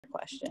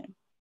question.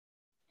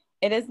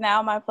 It is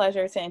now my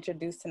pleasure to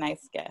introduce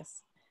tonight's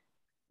guest.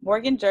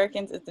 Morgan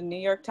Jerkins is the New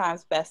York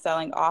Times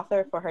bestselling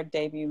author for her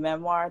debut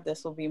memoir,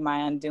 This Will Be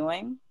My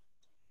Undoing.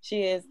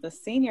 She is the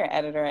senior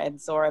editor at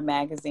ZORA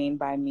magazine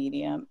by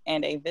Medium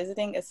and a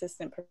visiting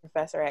assistant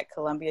professor at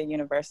Columbia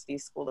University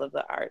School of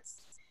the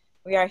Arts.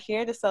 We are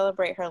here to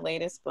celebrate her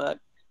latest book,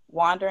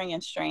 Wandering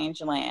in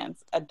Strange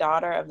Lands, A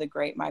Daughter of the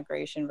Great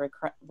Migration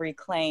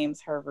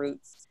Reclaims Her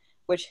Roots,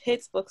 which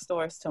hits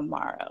bookstores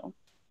tomorrow.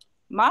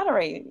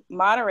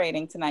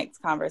 Moderating tonight's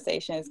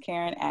conversation is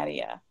Karen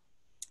Attiah.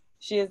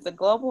 She is the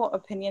Global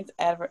Opinions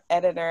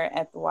Editor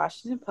at the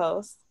Washington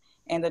Post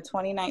and the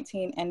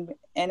 2019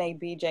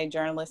 NABJ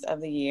Journalist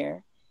of the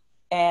Year.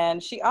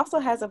 And she also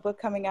has a book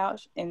coming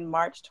out in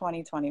March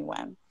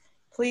 2021.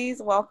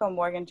 Please welcome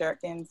Morgan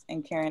Jerkins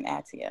and Karen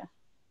Attiah.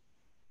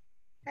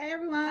 Hey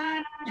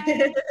everyone.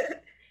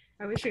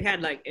 I wish we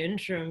had like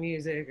intro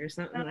music or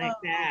something like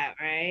that,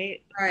 right?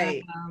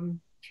 Right.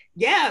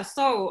 Yeah,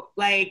 so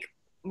like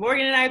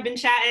Morgan and I have been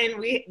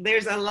chatting.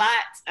 There's a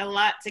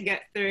lot to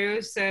get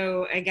through.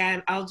 So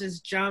again, I'll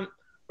just jump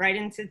right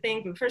into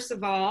things. But first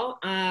of all,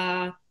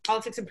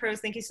 Politics and Prose,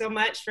 thank you so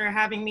much for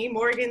having me.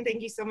 Morgan,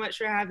 thank you so much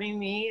for having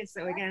me.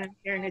 So again, I'm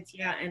Karen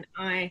Attiah and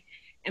I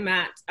am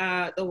at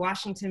the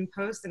Washington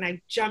Post, and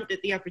I jumped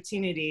at the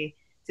opportunity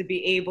to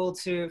be able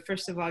to,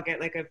 first of all, get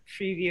like a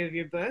preview of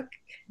your book.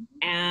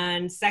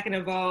 And second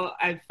of all,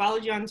 I've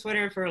followed you on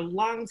Twitter for a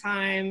long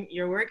time,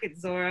 your work at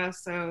ZORA,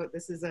 so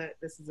this is a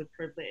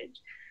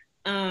privilege.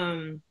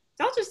 So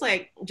I'll just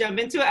like jump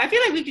into it. I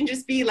feel like we can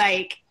just be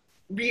like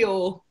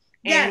real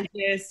and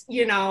just,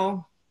 you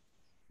know,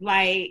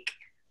 like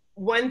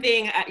one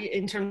thing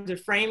in terms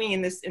of framing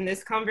in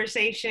this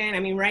conversation. I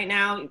mean, right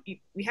now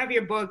we have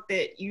your book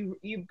that you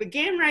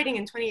began writing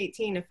in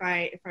 2018, if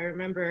I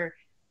remember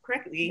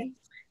correctly.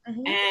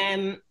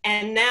 Mm-hmm.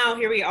 And now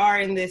here we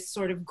are in this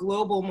sort of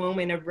global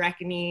moment of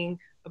reckoning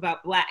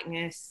about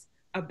Blackness,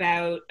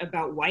 about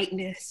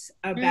whiteness,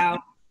 about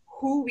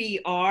who we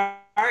are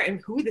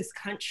and who this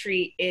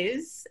country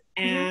is,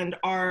 and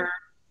our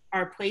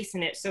place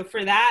in it. So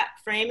for that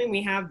framing,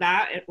 we have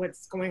that,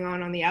 what's going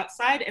on the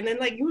outside. And then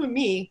like you and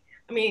me,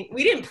 I mean,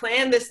 we didn't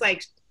plan this,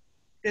 like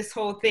this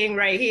whole thing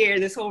right here,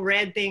 this whole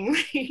red thing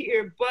right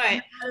here,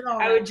 but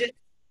I would just,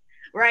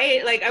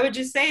 right? Like, I would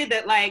just say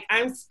that, like,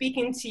 I'm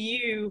speaking to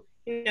you,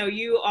 you know,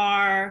 you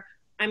are,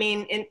 I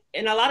mean,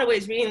 in a lot of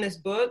ways, reading this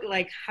book,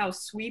 like how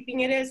sweeping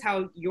it is,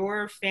 how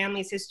your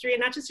family's history,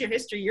 and not just your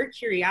history, your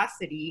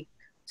curiosity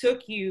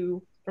took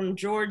you from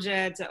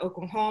Georgia to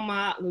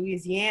Oklahoma,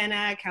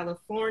 Louisiana,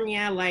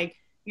 California. Like,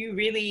 you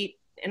really,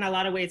 in a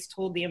lot of ways,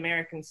 told the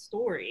American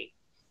story.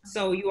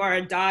 So you are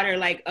a daughter,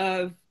 like,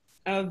 of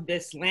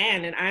this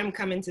land, and I'm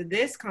coming to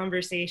this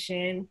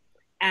conversation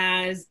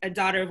as a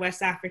daughter of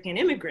West African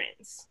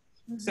immigrants.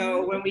 Mm-hmm.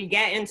 So when we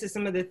get into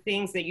some of the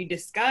things that you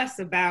discuss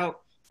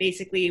about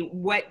basically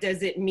what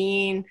does it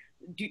mean,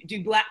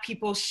 do Black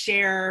people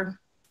share,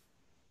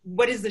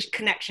 what is the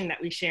connection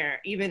that we share,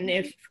 even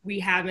if we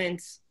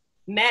haven't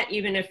met,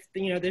 even if,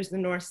 you know, there's the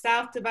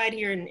North-South divide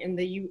here in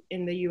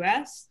the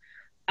US.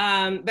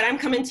 But I'm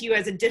coming to you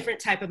as a different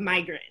type of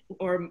migrant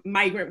or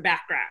migrant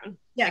background,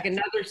 like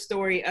another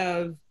story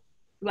of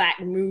Black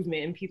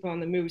movement and people on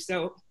the move.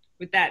 So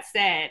with that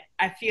said,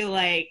 I feel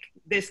like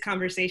this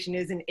conversation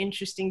is an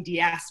interesting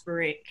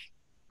diasporic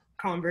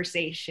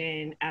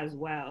conversation as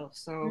well.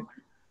 So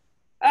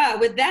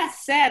with that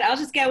said, I'll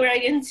just get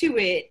right into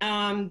it.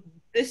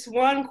 This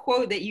one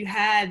quote that you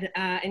had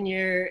in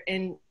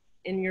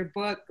your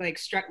book, like,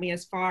 struck me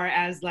as far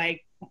as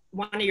like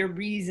one of your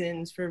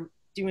reasons for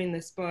doing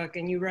this book.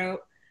 And you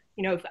wrote,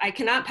 you know, if I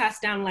cannot pass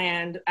down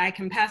land, I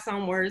can pass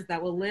on words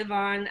that will live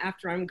on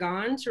after I'm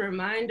gone to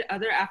remind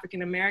other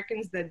African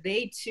Americans that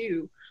they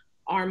too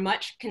are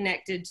much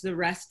connected to the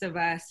rest of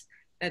us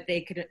that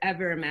they could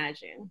ever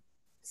imagine.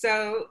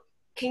 So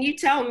can you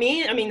tell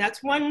me, I mean,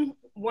 that's one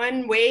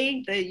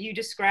way that you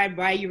described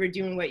why you were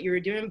doing what you were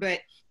doing, but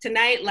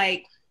tonight,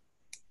 like,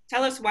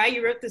 tell us why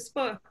you wrote this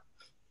book.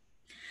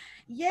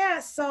 Yeah,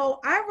 so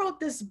I wrote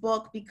this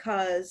book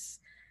because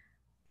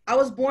I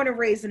was born and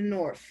raised in the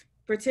North,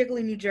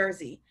 particularly New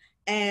Jersey.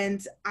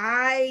 And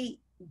I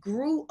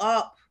grew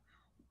up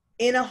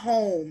in a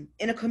home,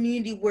 in a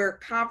community where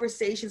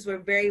conversations were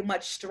very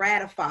much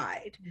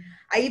stratified. Mm-hmm.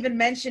 I even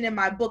mentioned in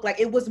my book, like,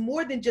 it was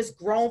more than just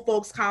grown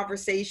folks'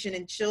 conversation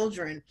and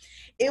children.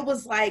 It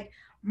was like,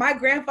 my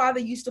grandfather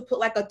used to put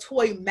like a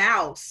toy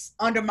mouse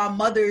under my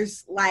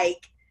mother's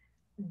like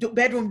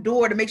bedroom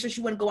door to make sure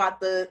she wouldn't go out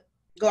the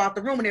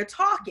room when they're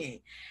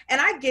talking. And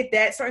I get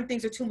that certain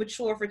things are too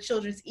mature for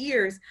children's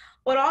ears,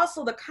 but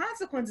also the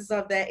consequences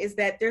of that is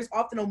that there's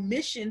often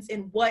omissions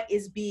in what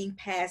is being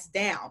passed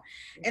down.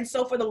 And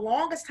so for the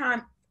longest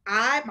time,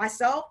 I,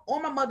 myself,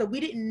 or my mother, we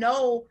didn't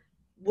know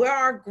where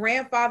our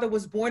grandfather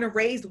was born and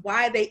raised,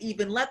 why they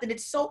even left. And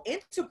it's so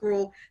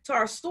integral to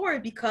our story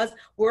because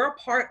we're a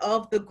part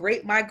of the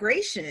Great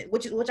Migration,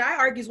 which I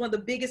argue is one of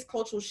the biggest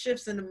cultural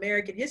shifts in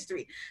American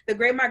history. The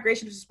Great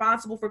Migration is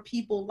responsible for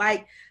people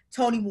like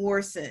Toni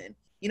Morrison,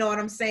 You know what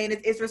I'm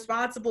saying? It's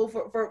responsible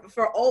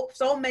for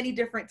so many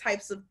different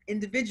types of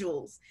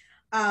individuals.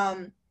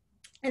 And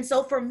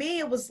so for me,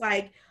 it was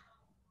like,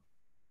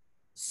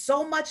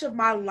 so much of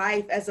my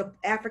life as an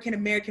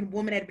African-American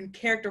woman had been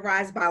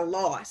characterized by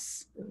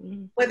loss,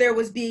 whether it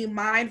was being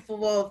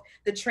mindful of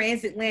the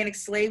transatlantic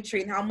slave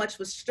trade and how much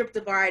was stripped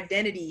of our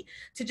identity,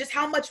 to just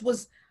how much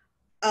was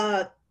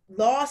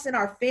lost in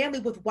our family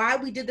with why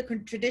we did the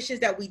traditions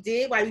that we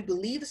did, why we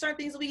believed certain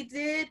things we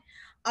did.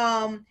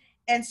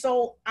 And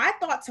so I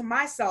thought to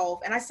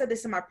myself, and I said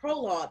this in my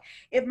prologue,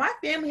 if my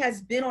family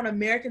has been on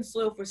American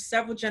soil for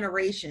several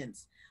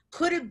generations,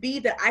 could it be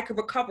that I could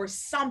recover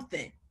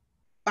something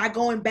by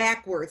going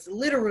backwards,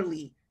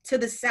 literally, to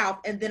the South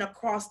and then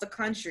across the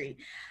country?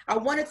 I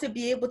wanted to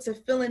be able to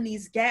fill in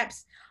these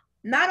gaps,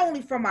 not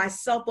only for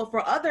myself, but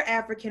for other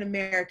African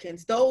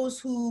Americans, those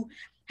who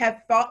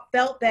have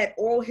felt that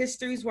oral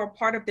histories were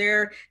part of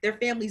their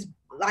family's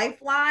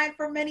lifeline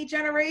for many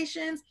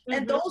generations,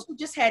 and those who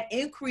just had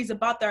inquiries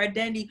about their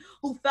identity,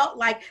 who felt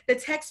like the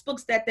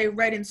textbooks that they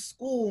read in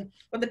school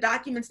or the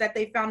documents that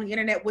they found on the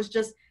internet was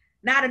just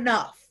not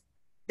enough.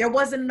 There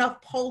wasn't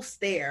enough pulse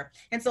there.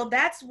 And so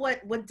that's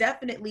what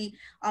definitely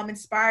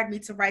inspired me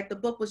to write the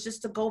book, was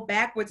just to go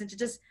backwards and to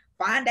just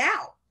find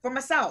out for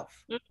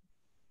myself.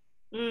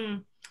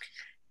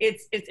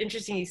 It's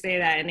interesting you say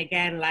that. And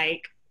again,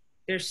 like,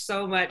 there's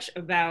so much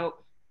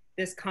about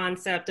this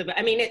concept of,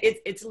 I mean,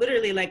 it's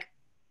literally like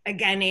a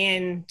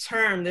Ghanaian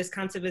term, this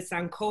concept of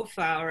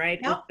Sankofa, right?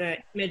 Yep. With the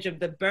image of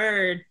the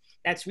bird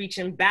that's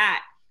reaching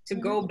back to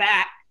go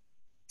back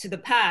to the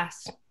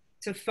past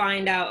to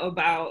find out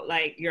about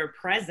like your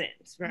present,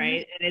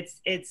 right? And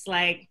it's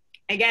like,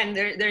 again,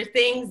 there are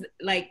things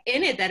like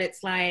in it that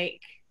it's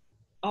like,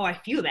 oh, I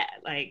feel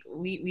that, like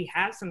we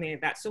have something like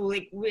that. So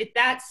like, with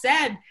that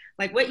said,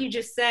 like what you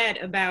just said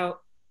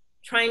about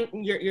trying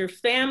your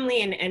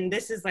family, and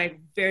this is like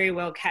very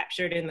well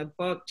captured in the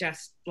book,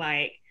 just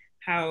like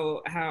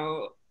how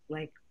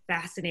like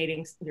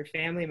fascinating your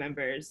family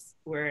members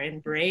were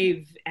and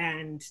brave,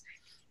 and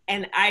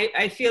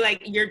I feel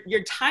like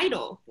your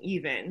title,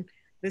 even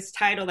this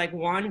title, like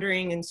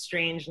Wandering in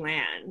Strange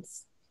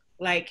Lands,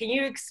 like, can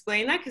you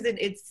explain that? Because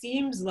it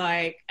seems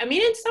like, I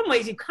mean, in some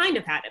ways you kind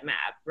of had a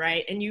map,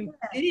 right? And you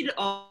did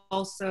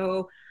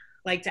also,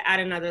 like, to add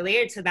another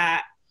layer to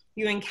that,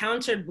 you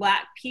encountered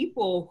Black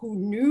people who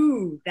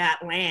knew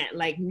that land,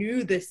 like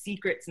knew the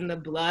secrets and the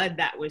blood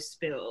that was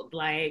spilled.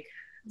 Like,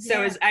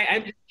 so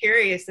I'm just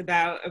curious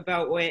about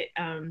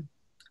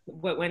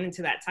what went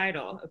into that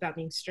title about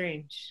being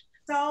strange.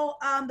 So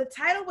the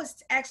title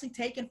was actually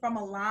taken from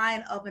a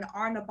line of an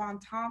Arna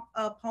Bontemps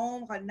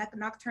poem called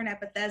Nocturne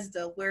at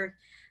Bethesda, where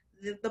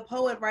the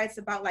poet writes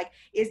about, like,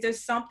 is there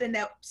something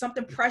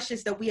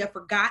precious that we have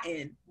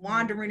forgotten,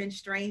 wandering in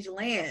strange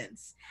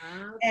lands?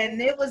 And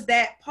it was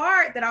that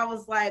part that I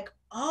was like,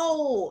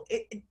 oh,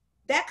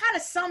 that kind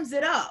of sums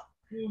it up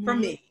for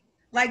me.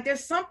 Like,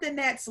 there's something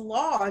that's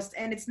lost,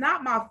 and it's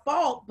not my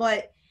fault,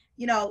 but,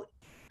 you know,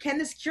 can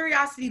this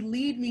curiosity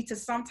lead me to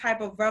some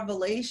type of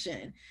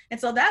revelation? And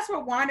so that's where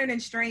Wandering in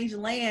Strange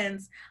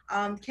Lands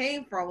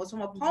came from, was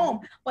from a poem.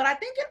 But I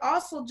think it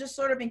also just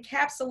sort of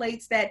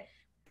encapsulates that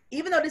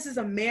even though this is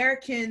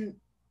American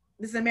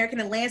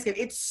in landscape,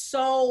 it's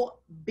so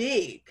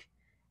big.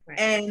 Right.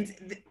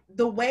 And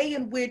the way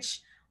in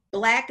which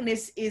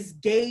Blackness is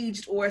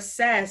gauged or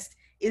assessed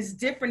is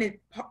different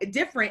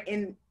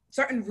in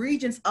certain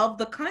regions of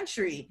the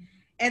country.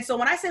 And so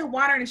when I say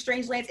Wandering in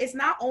Strange Lands, it's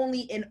not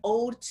only an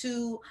ode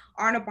to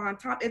Arna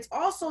Bontemps, it's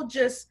also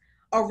just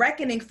a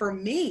reckoning for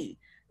me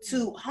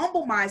to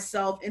humble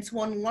myself and to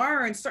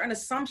unlearn certain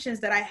assumptions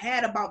that I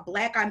had about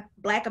Black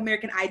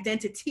American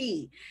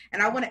identity.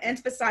 And I want to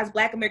emphasize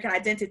Black American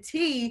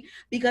identity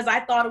because I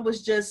thought it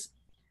was just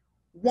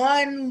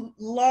one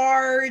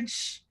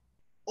large,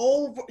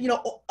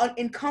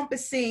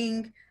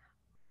 encompassing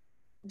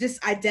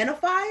just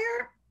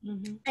identifier.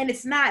 And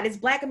it's not. It's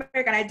Black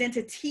American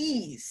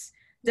identities,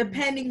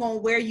 depending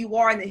on where you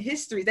are in the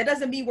history. That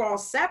doesn't mean we're all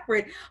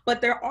separate,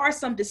 but there are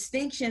some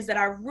distinctions that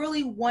I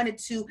really wanted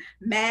to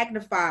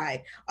magnify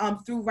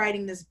through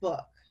writing this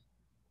book.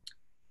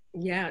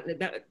 Yeah,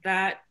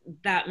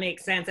 that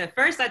makes sense. At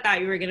first, I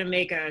thought you were gonna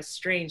make a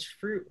strange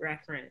fruit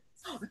reference.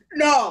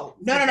 No.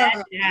 No. No.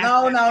 At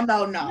first,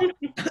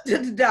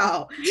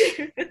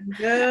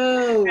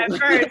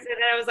 and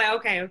then I was like,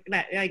 okay,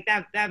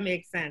 that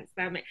makes sense.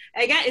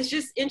 Again, it's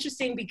just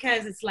interesting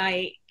because it's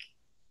like,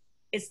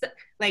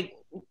 like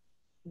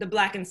the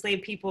Black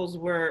enslaved peoples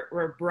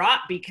were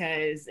brought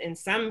because in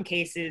some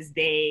cases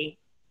they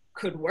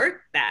could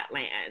work that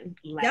land,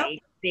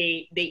 like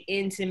they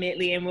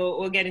intimately, and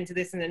we'll get into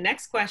this in the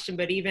next question,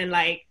 but even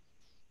like,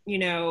 you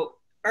know,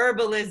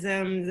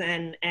 herbalisms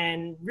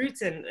and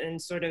roots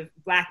and sort of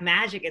Black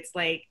magic, it's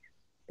like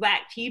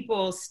Black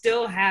people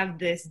still have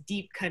this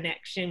deep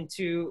connection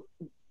to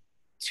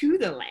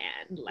the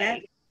land,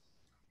 like,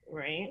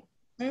 right?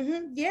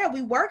 Yeah,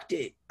 we worked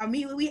it. Our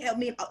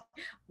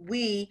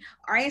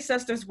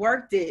ancestors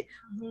worked it.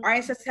 Our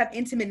ancestors have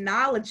intimate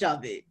knowledge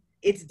of it.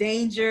 Its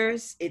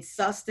dangers, its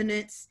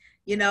sustenance,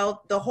 you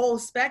know, the whole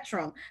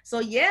spectrum. So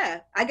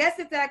yeah, I guess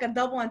it's like a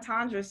double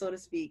entendre, so to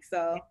speak.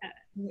 So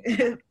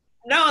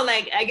No,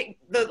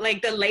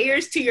 the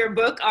layers to your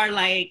book are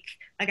like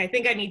I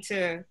think I need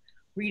to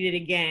read it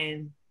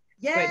again.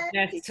 yeah.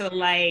 But just to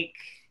like,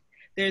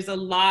 there's a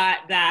lot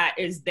that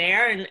is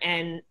there,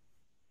 and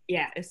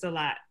yeah, it's a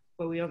lot.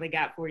 But we only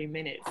got 40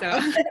 minutes. So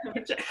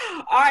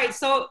all right,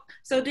 so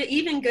to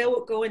even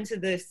go into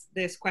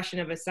this question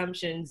of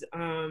assumptions,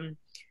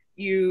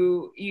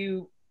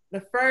 you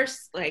the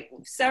first like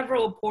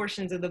several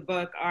portions of the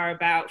book are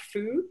about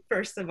food,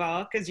 first of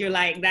all, because you're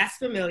like, that's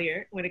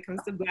familiar when it comes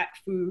to Black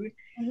food.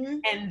 Mm-hmm.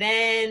 And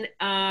then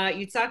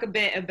you talk a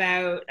bit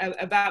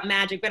about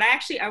magic, but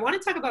I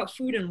want to talk about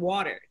food and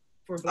water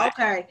for Black.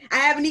 Okay, I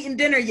haven't eaten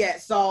dinner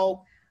yet,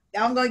 so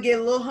I'm gonna get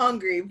a little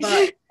hungry.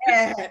 But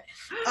yeah,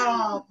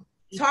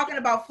 talking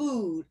about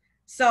food.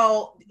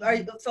 So,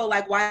 so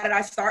like, why did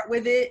I start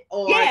with it?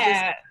 Or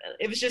yeah,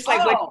 it was just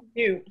like what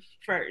you knew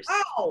first.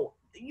 Oh,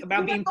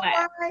 about being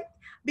Black. Why?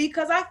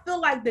 Because I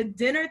feel like the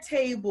dinner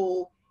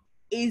table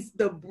is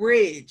the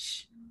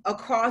bridge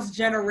across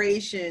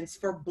generations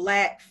for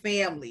Black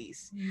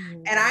families.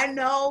 And I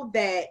know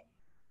that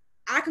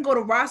I can go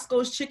to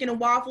Roscoe's Chicken and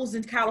Waffles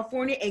in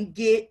California and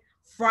get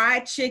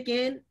fried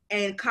chicken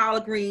and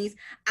collard greens.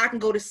 I can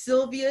go to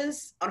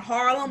Sylvia's on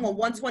Harlem on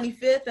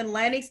 125th and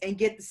Lenox and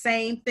get the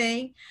same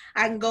thing.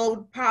 I can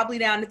go probably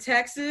down to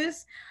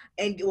Texas,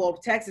 and well,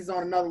 Texas is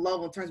on another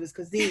level in terms of its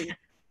cuisine.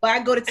 But I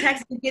can go to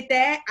Texas and get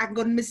that. I can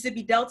go to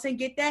Mississippi Delta and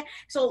get that.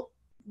 So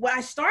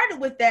I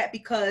started with that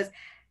because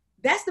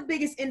that's the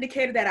biggest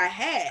indicator that I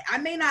had. I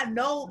may not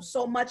know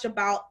so much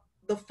about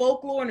the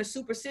folklore and the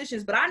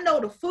superstitions, but I know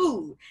the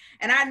food.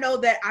 And I know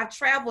that I've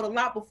traveled a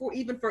lot before,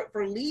 even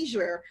for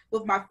leisure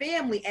with my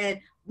family. And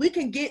we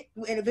can get,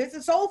 and if it's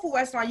a soul food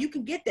restaurant, you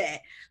can get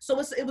that. So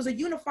it was a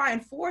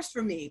unifying force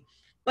for me.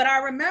 But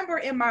I remember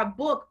in my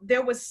book,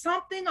 there was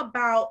something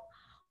about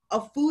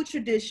a food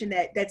tradition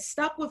that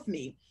stuck with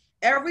me.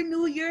 Every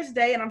New Year's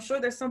Day, and I'm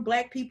sure there's some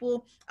Black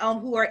people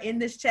who are in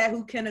this chat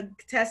who can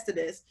attest to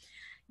this.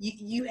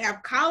 You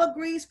have collard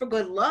greens for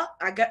good luck.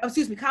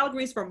 Collard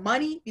greens for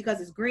money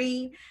because it's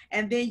green.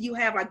 And then you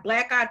have like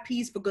black-eyed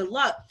peas for good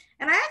luck.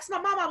 And I asked my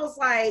mom, I was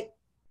like,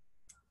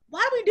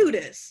 why do we do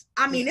this?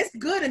 I mean, it's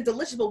good and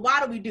delicious, but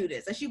why do we do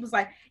this? And she was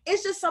like,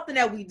 it's just something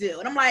that we do.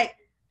 And I'm like,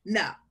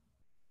 no,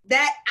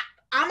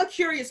 I'm a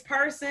curious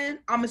person.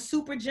 I'm a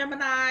super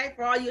Gemini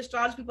for all you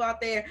astrology people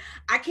out there.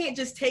 I can't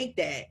just take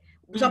that.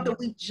 Something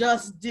we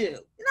just do.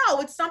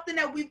 No, it's something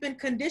that we've been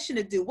conditioned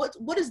to do.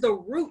 What is the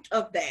root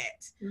of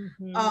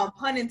that?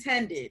 Pun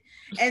intended.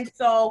 And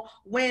so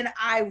when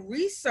I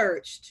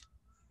researched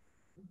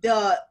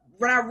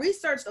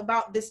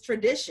about this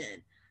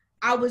tradition,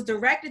 I was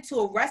directed to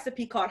a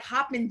recipe called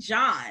Hoppin'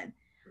 John.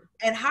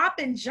 And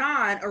Hoppin'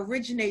 John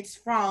originates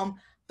from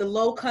the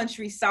Low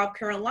Country, South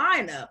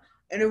Carolina.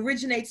 It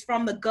originates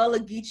from the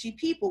Gullah Geechee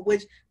people,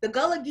 which the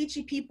Gullah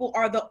Geechee people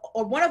are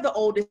one of the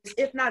oldest,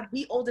 if not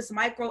the oldest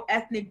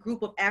micro-ethnic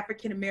group of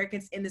African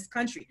Americans in this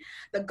country.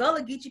 The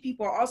Gullah Geechee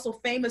people are also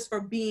famous for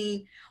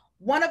being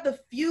one of the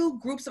few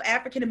groups of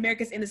African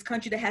Americans in this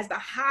country that has the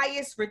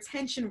highest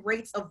retention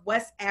rates of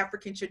West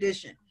African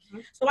tradition.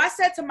 So I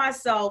said to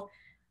myself,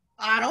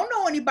 I don't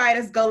know anybody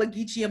that's Gullah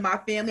Geechee in my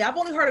family. I've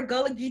only heard of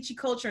Gullah Geechee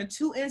culture in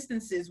two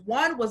instances.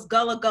 One was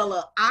Gullah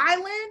Gullah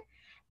Island,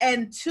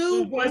 and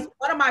two was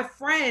one of my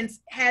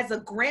friends has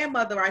a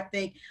grandmother, I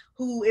think,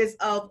 who is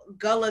of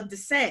Gullah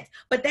descent.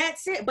 But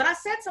that's it. But I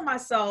said to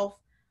myself,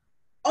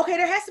 okay,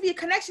 there has to be a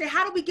connection.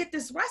 How do we get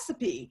this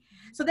recipe?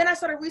 So then I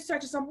started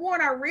researching some more,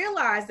 and I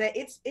realized that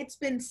it's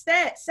been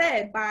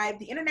said by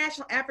the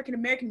International African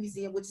American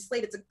Museum, which is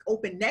slated to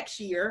open next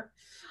year,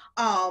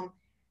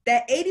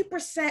 that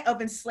 80%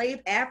 of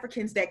enslaved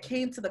Africans that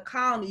came to the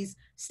colonies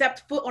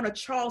stepped foot on a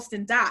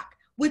Charleston dock,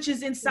 which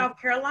is in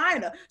South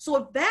Carolina. So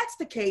if that's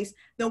the case,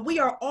 then we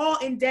are all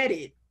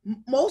indebted.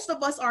 Most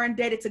of us are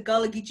indebted to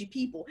Gullah Geechee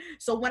people.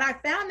 So when I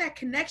found that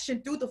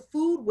connection through the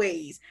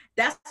foodways,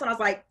 that's when I was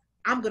like,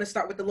 I'm going to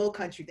start with the Low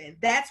Country then.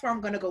 That's where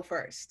I'm going to go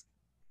first.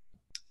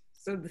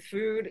 So the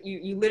food,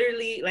 you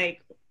literally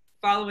like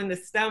following the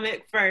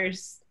stomach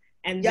first,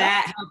 and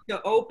that helped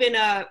to open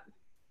up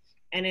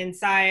an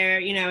entire,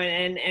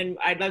 and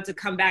I'd love to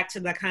come back to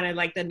the kind of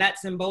like the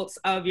nuts and bolts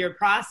of your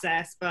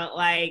process, but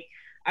like,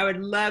 I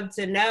would love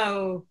to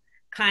know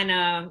kind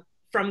of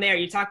from there,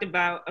 you talked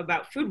about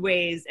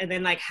foodways, and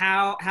then like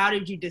how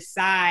did you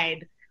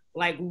decide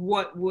like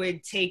what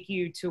would take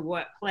you to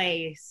what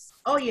place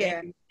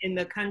in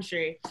the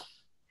country?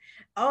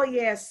 Oh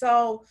yeah.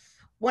 So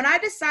when I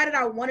decided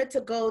I wanted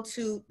to go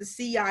to the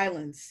Sea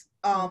Islands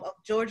of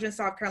Georgia and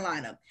South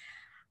Carolina,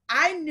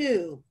 I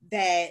knew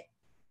that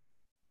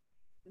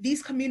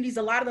these communities,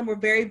 a lot of them were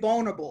very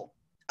vulnerable.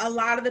 A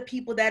lot of the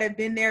people that have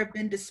been there have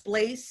been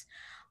displaced.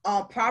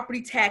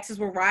 Property taxes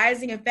were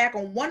rising. In fact,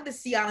 on one of the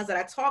Sea Islands that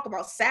I talk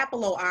about,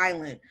 Sapelo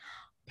Island,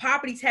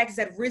 property taxes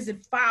had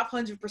risen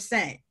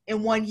 500%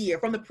 in 1 year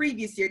from the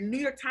previous year. New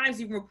York Times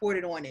even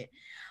reported on it.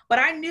 But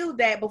I knew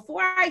that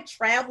before I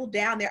traveled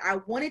down there, I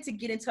wanted to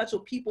get in touch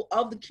with people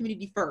of the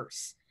community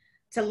first.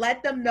 to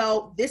let them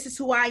know this is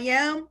who I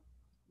am.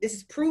 This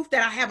is proof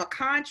that I have a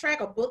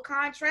contract, a book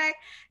contract,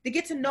 to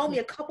get to know me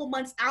a couple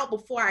months out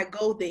before I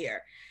go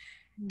there.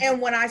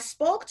 And when I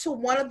spoke to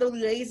one of the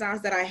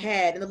liaisons that I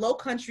had in the Low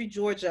Country,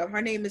 Georgia,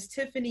 her name is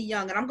Tiffany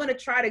Young, and I'm going to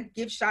try to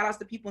give shout outs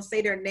to people and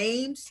say their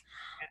names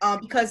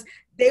because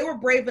they were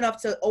brave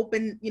enough to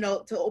open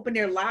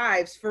their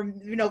lives for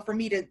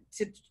me to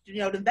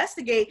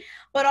investigate,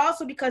 but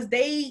also because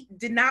they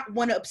did not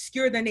want to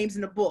obscure their names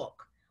in the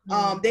book.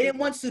 They didn't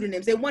want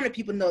pseudonyms. They wanted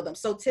people to know them.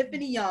 So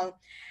Tiffany Young,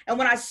 and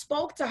when I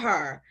spoke to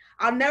her,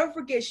 I'll never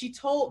forget, she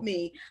told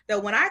me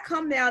that when I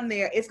come down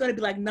there, it's going to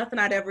be like nothing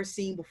I'd ever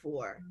seen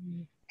before.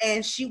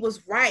 And she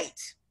was right.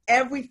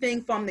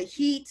 Everything from the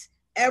heat,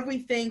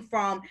 everything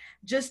from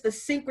just the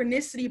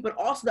synchronicity, but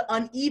also the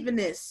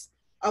unevenness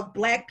of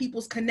Black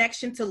people's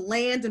connection to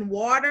land and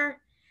water,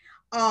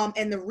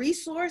 and the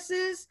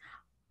resources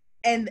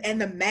and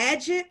the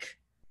magic,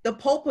 the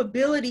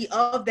palpability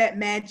of that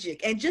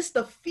magic, and just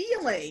the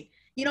feeling.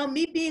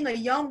 Me being a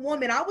young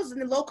woman, I was in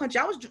the Low Country.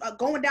 I was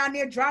going down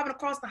there, driving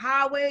across the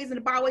highways and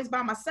the byways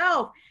by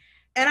myself,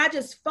 and I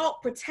just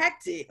felt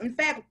protected. In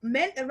fact,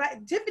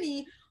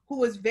 Tiffany, who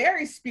was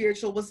very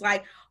spiritual, was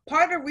like,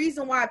 part of the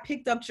reason why I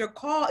picked up your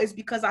call is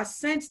because I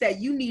sensed that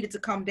you needed to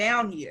come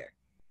down here.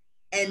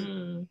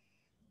 And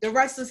the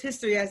rest is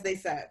history, as they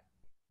said.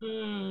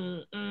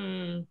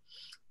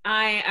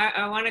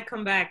 I want to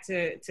come back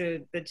to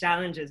the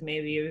challenges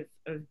maybe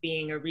of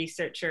being a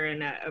researcher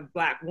and a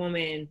Black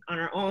woman on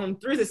her own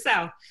through the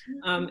South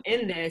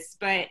in this,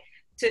 but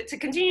to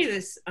continue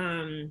this,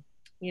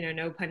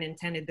 no pun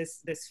intended,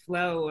 this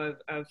flow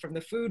of from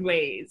the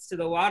foodways to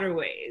the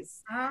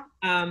waterways.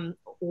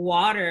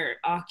 Water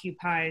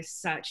occupies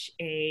such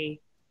a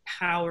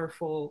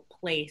powerful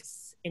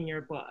place in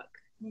your book.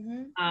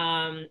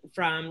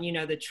 From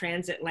the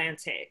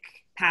transatlantic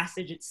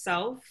passage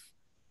itself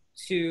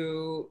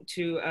to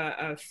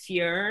a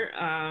fear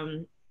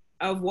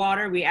of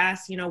water. We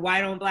ask,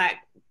 why don't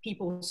Black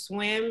people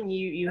swim?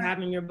 You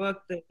have in your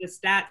book the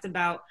stats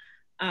about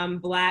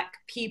Black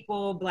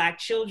people, Black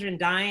children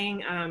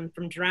dying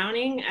from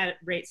drowning at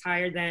rates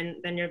higher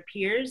than their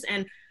peers.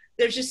 And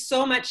there's just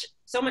so much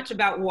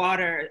about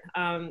water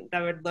that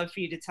I would love for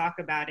you to talk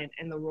about,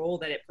 and the role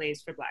that it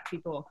plays for Black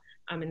people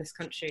in this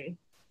country.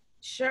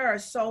 Sure.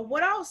 So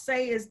what I'll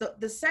say is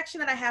the section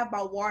that I have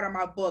about water in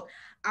my book,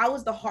 I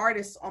was the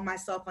hardest on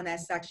myself on that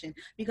section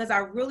because I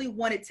really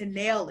wanted to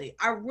nail it.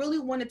 I really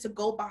wanted to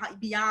go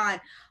beyond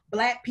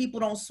Black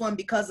people don't swim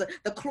because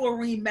the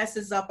chlorine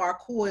messes up our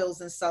coils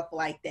and stuff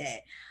like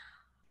that.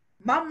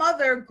 My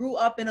mother grew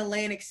up in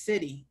Atlantic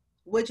City,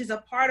 which is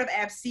a part of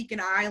Absecon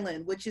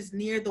Island, which is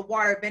near the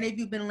water. If any of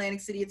you have been in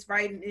Atlantic City, it's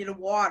right near the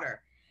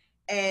water.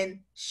 And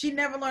she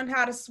never learned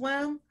how to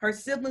swim. Her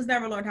siblings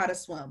never learned how to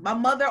swim. My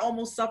mother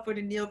almost suffered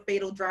a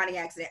near-fatal drowning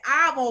accident.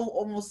 I've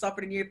almost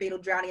suffered a near-fatal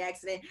drowning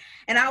accident.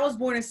 And I was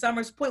born in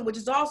Summers Point, which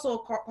is also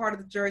a part of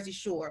the Jersey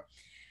Shore.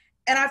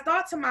 And I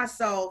thought to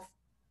myself,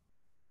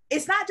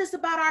 it's not just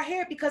about our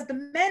hair, because the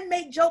men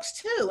make jokes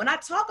too. And I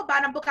talk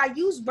about in the book, I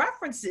use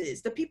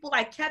references to people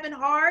like Kevin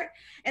Hart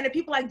and to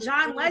people like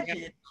John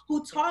Legend,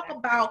 who talk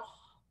about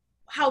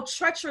how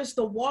treacherous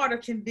the water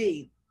can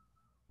be.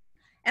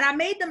 And I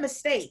made the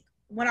mistake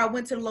when I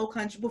went to the Low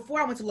Country, before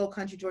I went to Low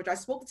Country, Georgia. I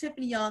spoke to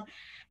Tiffany Young,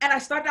 and I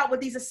started out with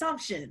these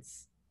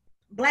assumptions.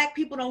 Black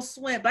people don't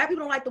swim. Black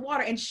people don't like the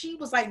water. And she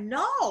was like,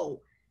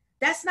 no,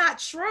 that's not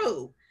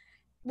true.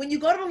 When you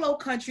go to the Low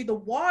Country, the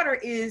water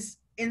is,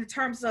 in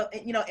terms of,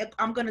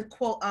 I'm going to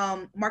quote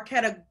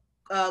Marquetta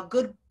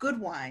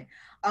Goodwine,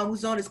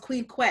 who's known as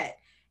Queen Quet.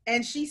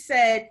 And she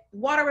said,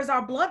 water is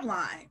our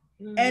bloodline.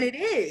 And it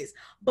is.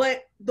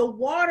 But the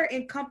water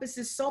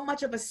encompasses so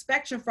much of a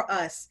spectrum for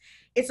us.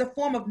 It's a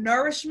form of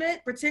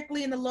nourishment,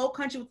 particularly in the Low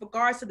Country with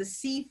regards to the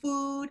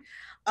seafood,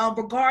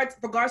 regards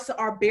to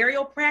our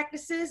burial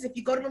practices. If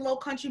you go to the Low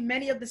Country,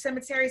 many of the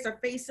cemeteries are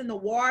facing the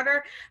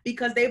water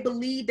because they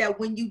believe that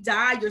when you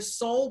die, your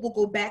soul will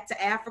go back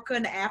to Africa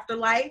in the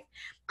afterlife.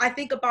 I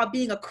think about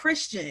being a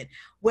Christian,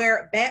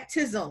 where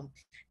baptism,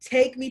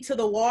 take me to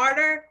the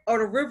water or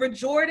the River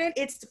Jordan,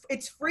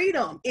 it's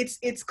freedom,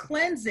 it's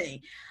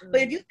cleansing. But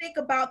if you think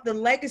about the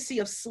legacy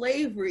of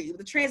slavery,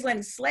 the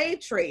transatlantic slave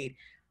trade,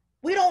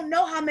 we don't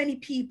know how many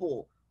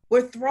people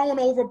were thrown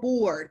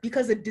overboard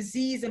because of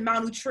disease and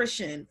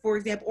malnutrition, for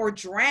example, or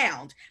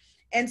drowned.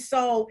 And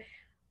so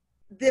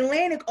the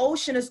Atlantic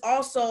Ocean is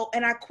also,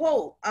 and I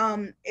quote,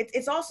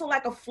 it's also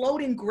like a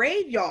floating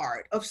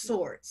graveyard of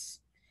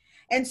sorts.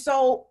 And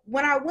so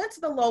when I went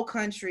to the Low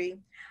Country,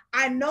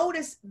 I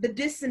noticed the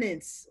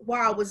dissonance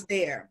while I was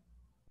there.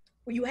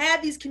 Where you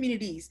have these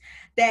communities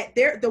that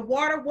the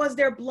water was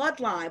their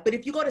bloodline. But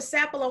if you go to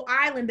Sapelo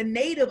Island, the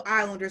native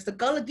islanders, the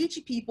Gullah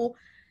Geechee people,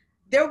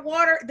 their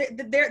water,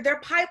 their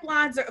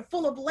pipelines are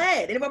full of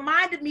lead. And it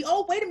reminded me,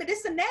 oh, wait a minute, this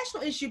is a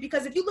national issue,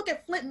 because if you look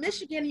at Flint,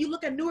 Michigan, and you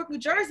look at Newark, New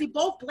Jersey,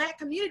 both Black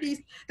communities,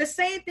 the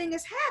same thing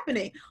is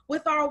happening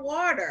with our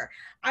water.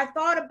 I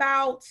thought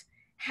about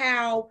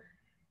how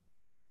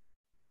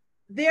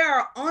there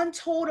are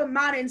untold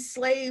amount of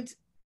enslaved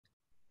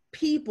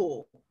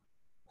people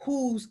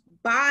whose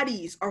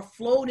bodies are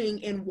floating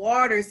in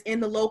waters in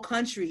the Low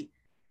Country.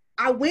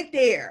 I went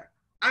there.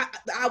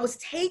 I was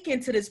taken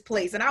to this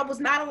place and I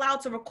was not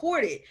allowed to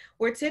record it,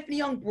 where Tiffany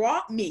Young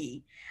brought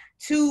me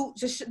to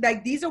just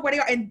like, these are where they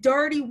are in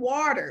dirty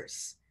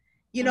waters,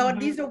 you know,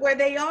 these are where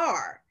they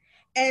are.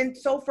 And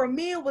so for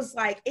me, it was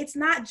like, it's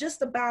not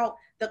just about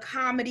the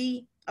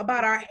comedy,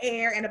 about our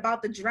hair and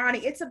about the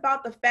drowning. It's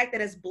about the fact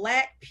that as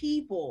Black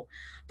people,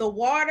 the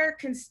water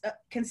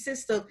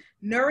consists of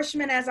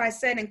nourishment, as I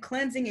said, and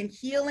cleansing and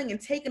healing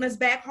and taking us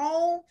back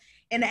home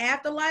in the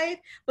afterlife,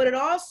 but it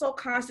also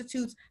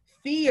constitutes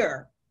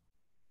fear,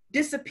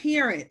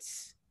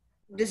 disappearance,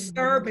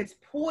 disturbance,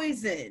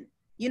 poison.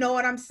 You know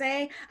what I'm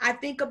saying? I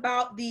think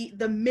about the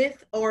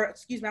myth, or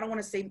excuse me, I don't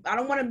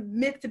want to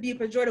myth to be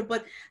pejorative,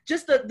 but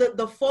just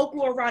the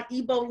folklore around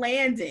Igbo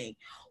landing,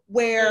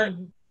 where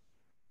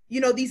you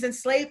know, these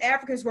enslaved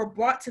Africans were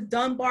brought to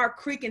Dunbar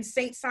Creek in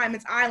St.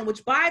 Simon's Island,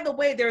 which, by the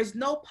way, there is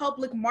no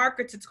public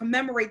marker to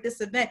commemorate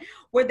this event,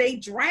 where they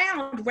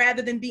drowned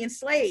rather than be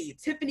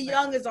enslaved. Tiffany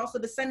Young is also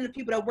descendant of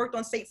people that worked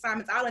on St.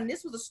 Simon's Island.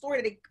 This was a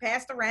story that they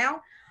passed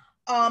around.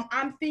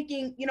 I'm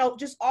thinking, you know,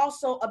 just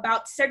also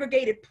about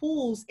segregated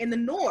pools in the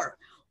North,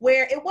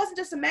 where it wasn't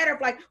just a matter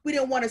of like, we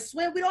didn't want to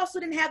swim. We also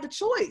didn't have the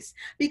choice,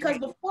 because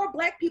before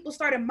Black people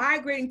started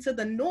migrating to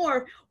the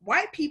North,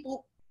 white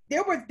people,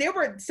 there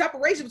were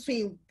separations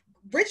between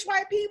rich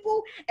white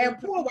people and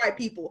poor white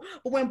people.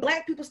 But when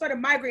Black people started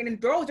migrating in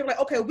droves, they were like,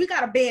 okay, we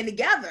got to band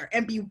together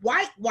and be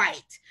white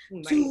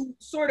to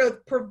sort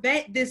of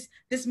prevent this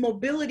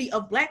mobility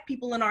of Black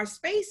people in our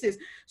spaces.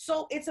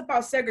 So it's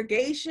about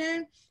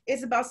segregation,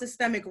 it's about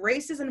systemic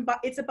racism,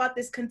 it's about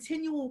this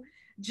continual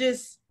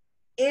just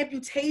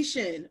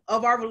amputation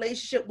of our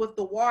relationship with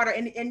the water.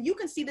 And you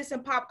can see this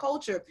in pop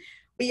culture.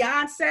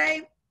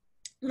 Beyonce,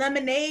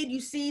 Lemonade, you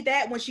see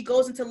that when she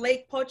goes into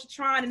Lake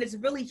Pontchartrain, and it's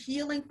really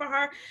healing for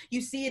her.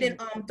 You see it in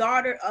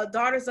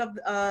Daughters of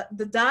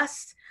the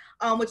Dust,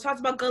 which talks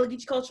about Gullah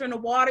Geechee culture in the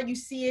water. You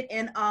see it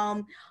in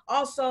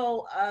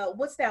also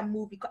what's that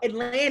movie called,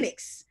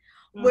 Atlantics,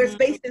 where it's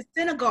based in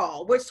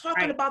Senegal, where it's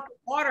talking about the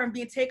water and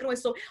being taken away.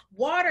 So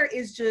water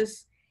is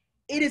just,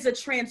 it is a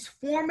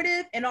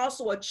transformative and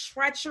also a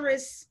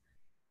treacherous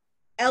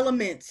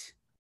element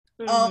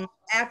of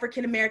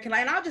African American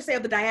life, and I'll just say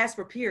of the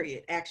diaspora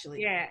period,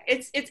 actually. Yeah,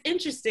 it's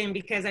interesting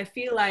because I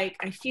feel like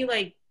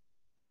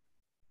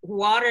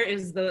water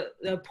is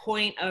the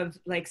point of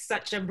like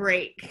such a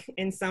break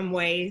in some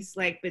ways,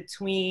 like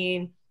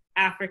between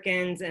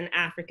Africans and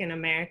African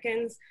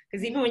Americans.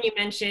 Because even when you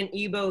mentioned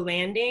Igbo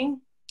landing,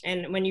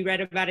 and when you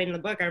read about it in the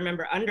book, I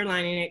remember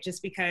underlining it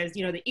just because,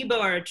 you know, the Igbo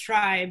are a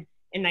tribe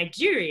in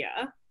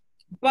Nigeria,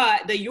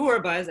 but the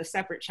Yoruba is a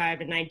separate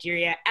tribe in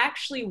Nigeria,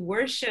 actually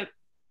worship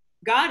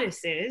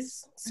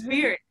goddesses,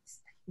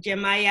 spirits,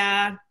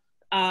 Jemaya,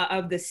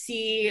 of the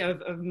sea,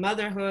 of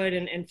motherhood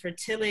and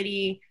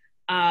fertility,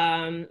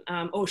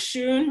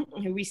 Oshun,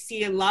 who we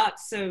see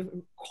lots of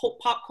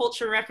pop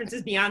culture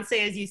references,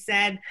 Beyonce, as you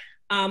said,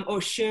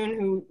 Oshun,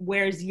 who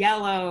wears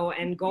yellow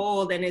and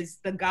gold and is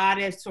the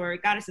goddess, or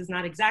goddess is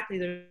not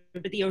exactly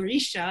but the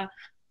Orisha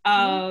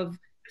of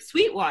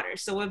Sweetwater,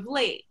 so of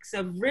lakes,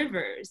 of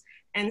rivers.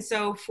 And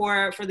so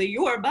for the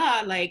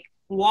Yoruba, like,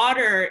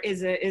 water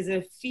is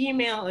a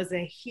female, is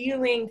a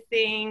healing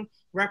thing,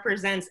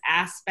 represents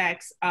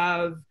aspects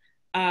of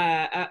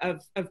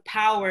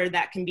power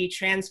that can be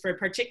transferred,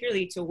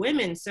 particularly to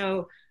women.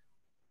 So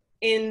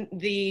in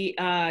the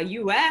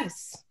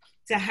U.S.,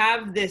 to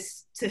have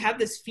this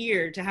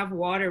fear, to have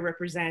water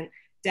represent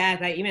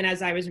death. Even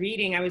as I was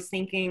reading, I was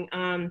thinking,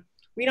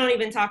 we don't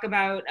even talk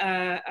about,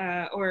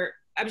 or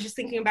I was just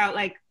thinking about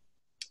like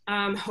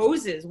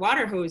hoses,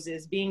 water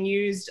hoses being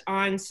used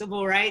on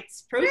civil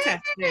rights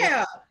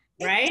protesters,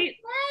 right?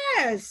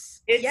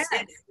 Yes.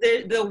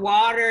 It's the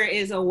water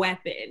is a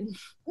weapon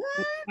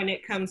when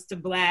it comes to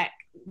Black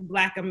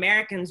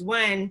Americans,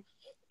 when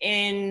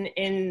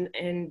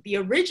in the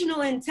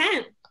original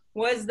intent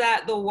was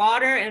that the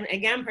water, and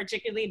again,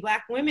 particularly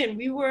Black women,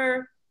 we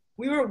were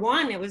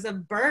one. It was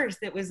of birth.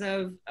 It was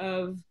of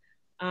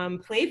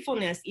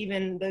playfulness.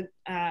 Even the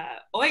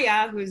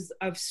Oya, who's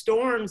of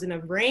storms and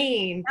of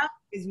rain,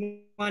 is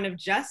one of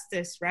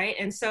justice, right?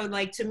 And so,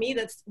 like, to me,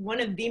 that's one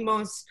of the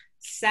most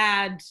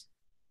sad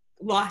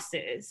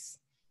losses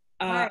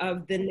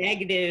of the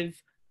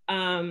negative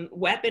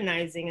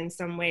weaponizing, in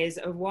some ways,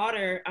 of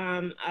water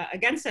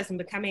against us and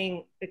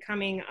becoming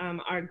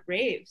our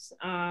graves.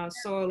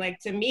 So, like,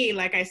 to me,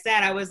 like I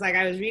said, I was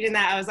reading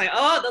that, I was like,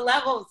 oh, the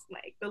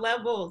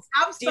levels.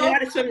 Do you know how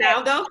to swim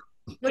now, though?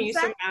 Can you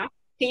swim now?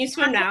 Can you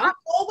swim now? I've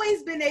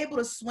always been able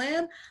to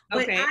swim,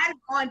 but I've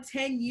gone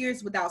 10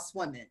 years without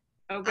swimming.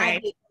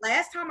 Okay.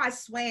 Last time I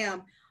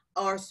swam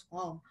was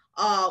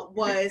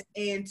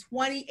in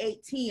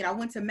 2018. I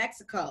went to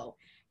Mexico,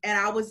 and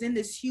I was in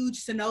this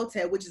huge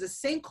cenote, which is a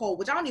sinkhole,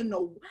 which I don't even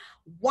know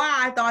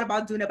why I thought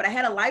about doing it, but I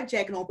had a life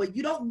jacket on, but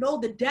you don't know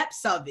the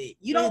depths of it.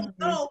 You don't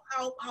know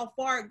how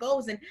far it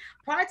goes. And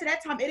prior to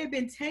that time, it had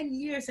been 10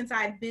 years since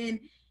I had been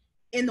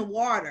in the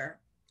water.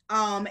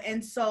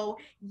 And so,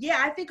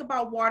 yeah, I think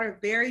about water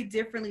very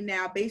differently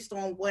now based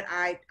on what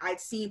I'd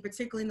seen,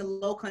 particularly in the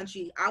Low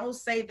Country. I will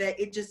say that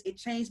it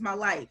changed my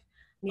life,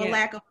 for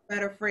lack of a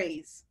better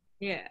phrase.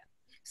 Yeah.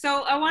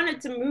 So I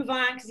wanted to move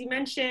on because you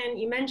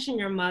mentioned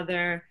your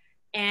mother,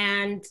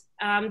 and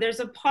there's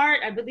a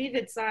part, I believe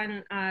it's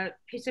on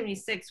page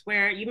 76,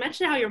 where you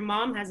mentioned how your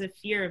mom has a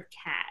fear of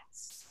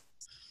cats.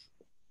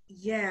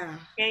 Yeah.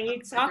 Can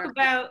you talk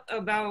about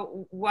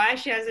why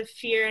she has a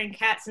fear in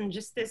cats, and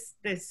just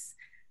this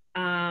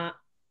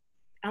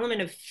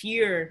element of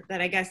fear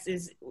that I guess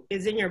is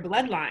in your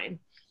bloodline,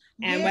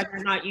 and whether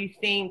or not you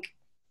think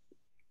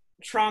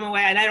trauma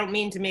way, and I don't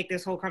mean to make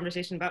this whole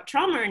conversation about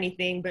trauma or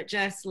anything, but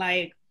just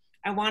like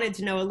I wanted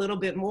to know a little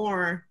bit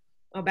more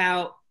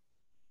about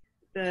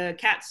the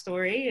cat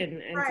story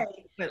and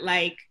right. But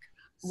like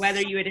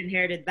whether you had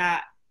inherited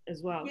that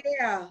as well.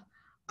 Yeah.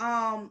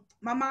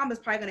 My mom is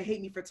probably gonna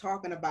hate me for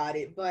talking about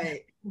it,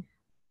 but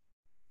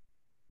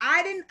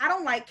I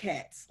don't like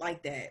cats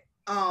like that.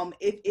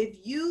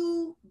 If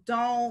you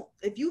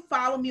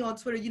follow me on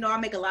Twitter, you know I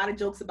make a lot of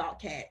jokes about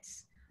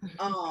cats.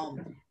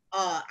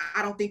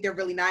 I don't think they're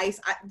really nice.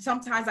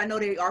 Sometimes I know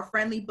they are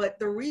friendly, but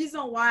the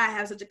reason why I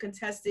have such a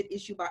contested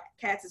issue about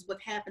cats is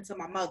what happened to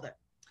my mother.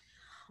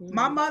 Mm.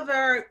 My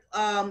mother,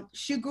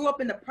 she grew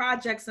up in the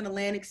projects in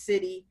Atlantic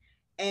City,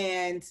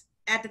 and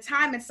at the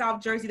time in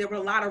South Jersey, there were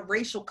a lot of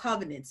racial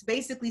covenants,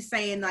 basically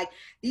saying like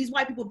these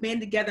white people band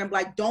together and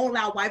like don't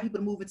allow white people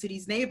to move into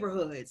these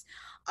neighborhoods.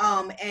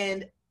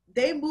 And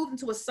they moved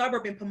into a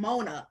suburb in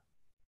Pomona,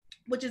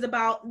 which is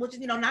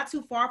not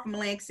too far from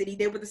Atlantic City.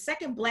 They were the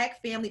second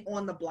Black family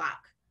on the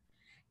block.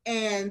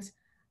 And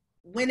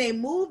when they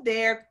moved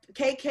there,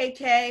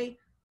 KKK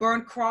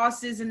burned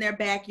crosses in their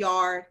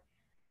backyard,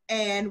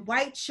 and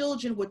white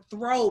children would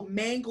throw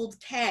mangled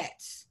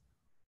cats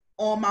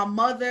on my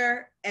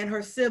mother and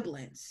her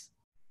siblings.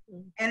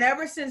 And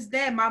ever since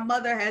then, my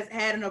mother has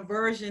had an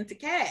aversion to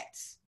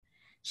cats.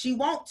 She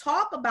won't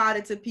talk about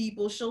it to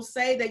people. She'll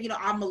say that,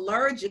 I'm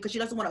allergic because she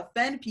doesn't want to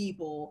offend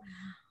people.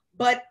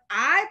 But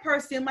I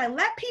personally am like,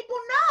 let people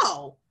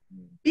know,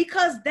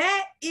 because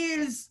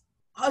that's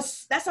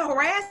a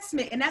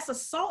harassment, and that's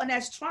assault, and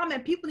that's trauma,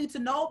 and people need to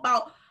know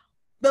about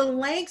the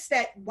lengths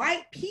that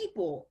white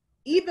people,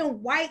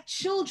 even white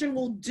children,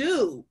 will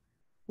do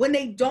when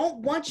they don't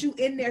want you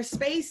in their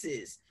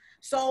spaces.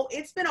 So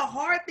it's been a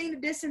hard thing to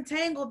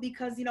disentangle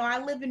because,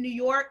 I live in New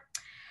York,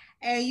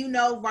 and,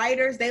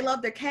 writers, they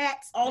love their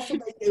cats. Also,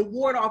 they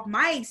ward off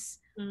mice.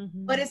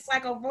 Mm-hmm. But it's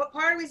like part of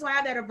the reason why I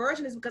have that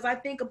aversion is because I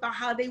think about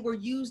how they were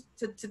used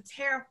to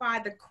terrify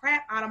the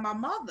crap out of my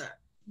mother.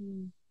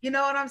 Mm. You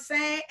know what I'm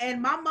saying?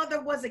 And my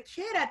mother was a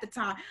kid at the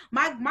time.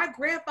 My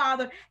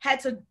grandfather had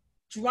to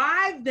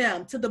drive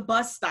them to the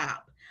bus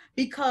stop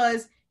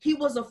because he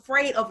was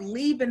afraid of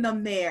leaving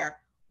them there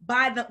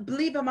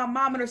leaving my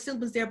mom and her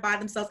siblings there by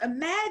themselves.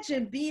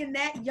 Imagine being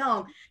that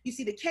young. You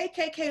see the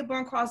KKK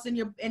burn cross in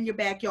your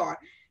backyard.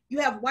 You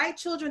have white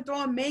children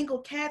throwing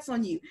mangled cats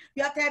on you.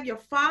 You have to have your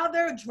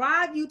father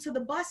drive you to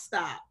the bus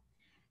stop.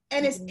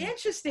 And it's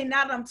interesting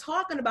now that I'm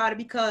talking about it,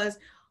 because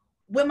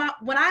when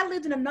I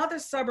lived in another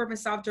suburb in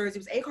South Jersey, it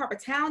was Egg Harbor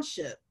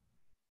Township,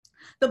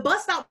 the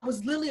bus stop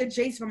was literally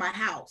adjacent from my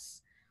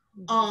house.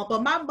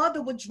 But my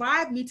mother would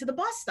drive me to the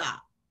bus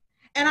stop.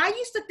 And I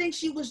used to think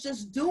she was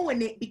just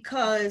doing it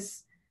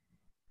because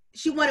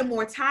she wanted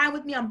more time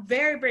with me. I'm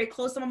very, very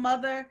close to my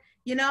mother,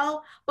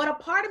 but a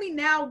part of me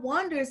now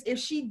wonders if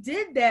she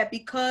did that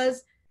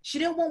because she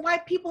didn't want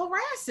white people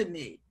harassing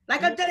me.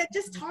 Like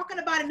just talking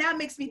about it now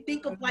makes me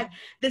think of like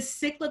the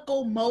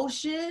cyclical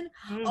motion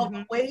of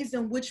the ways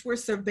in which we're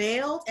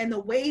surveilled and the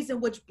ways in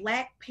which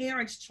Black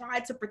parents try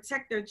to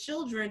protect their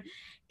children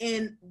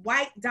in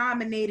white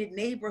dominated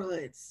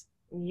neighborhoods.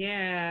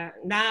 Yeah.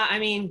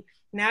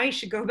 Now you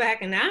should go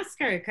back and ask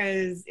her,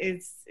 because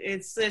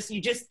it's just, you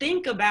just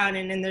think about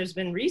it, and there's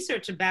been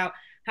research about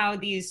how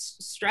these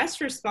stress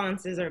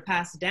responses are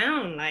passed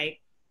down, like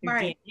your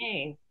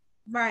DNA.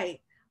 Right,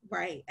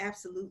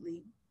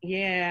 absolutely.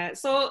 Yeah.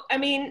 So,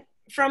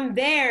 from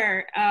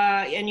there,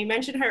 and you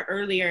mentioned her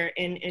earlier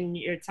in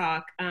your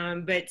talk,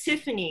 but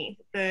Tiffany,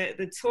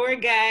 the tour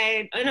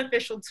guide,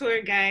 unofficial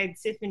tour guide,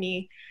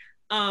 Tiffany,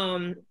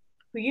 who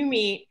you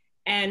meet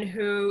and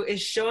who is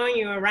showing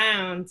you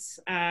around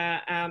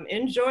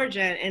in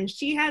Georgia. And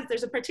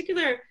there's a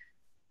particular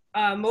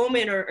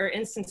moment or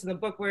instance in the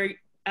book where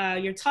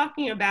you're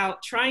talking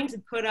about trying to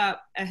put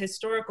up a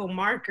historical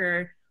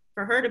marker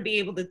for her to be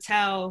able to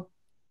tell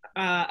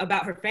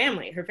about her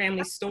family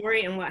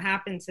story and what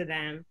happened to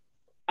them.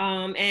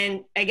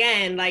 And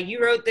again, like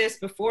you wrote this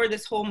before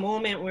this whole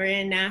moment we're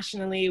in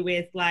nationally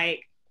with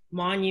like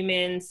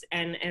monuments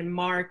and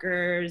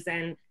markers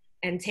and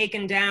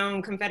taking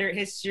down Confederate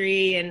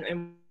history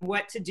and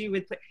what to do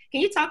with.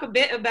 Can you talk a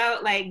bit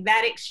about like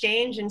that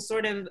exchange and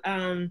sort of,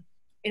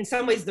 in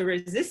some ways, the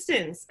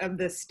resistance of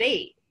the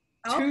state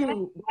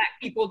to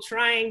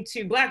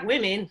Black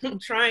women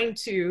trying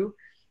to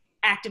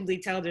actively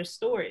tell their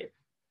story?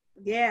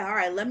 Yeah, all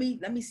right, let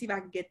me see if I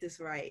can get this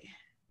right.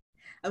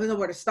 I don't know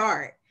where to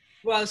start.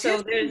 Well,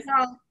 so there's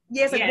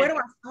Yeah, it's like, Yeah. where do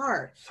I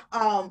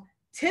start?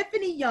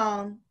 Tiffany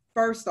Young,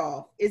 first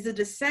off, is the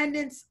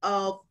descendants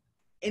of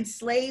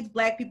enslaved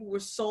Black people were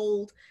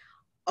sold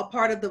was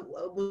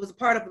a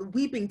part of the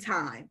Weeping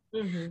Time.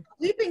 Mm-hmm.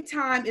 Weeping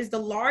Time is the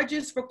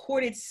largest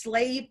recorded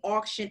slave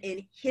auction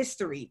in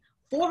history.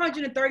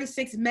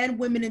 436 men,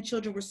 women, and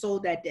children were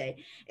sold that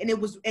day. And it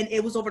was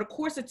over the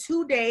course of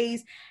 2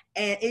 days.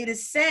 And it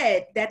is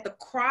said that the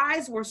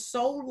cries were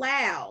so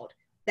loud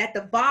that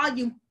the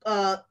volume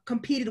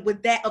competed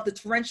with that of the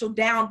torrential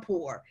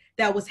downpour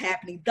that was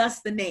happening, thus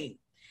the name.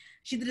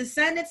 She's the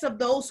descendants of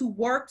those who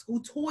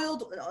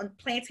toiled on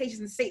plantations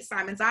in St.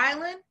 Simon's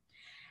Island,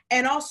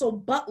 and also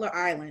Butler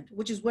Island,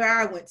 which is where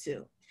I went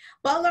to.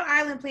 Butler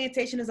Island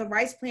Plantation is a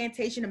rice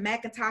plantation in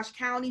McIntosh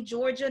County,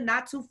 Georgia,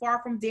 not too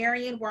far from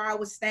Darien, where I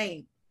was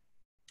staying.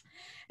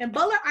 And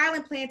Butler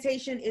Island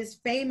Plantation is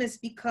famous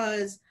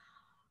because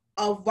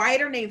a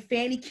writer named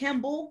Fanny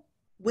Kimball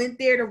went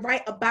there to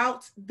write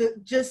about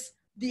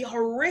the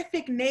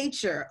horrific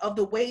nature of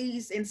the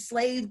ways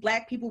enslaved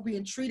Black people were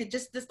being treated,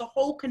 just the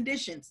whole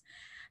conditions.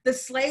 The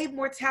slave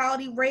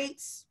mortality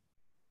rates,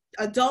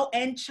 adult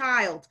and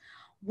child,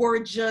 were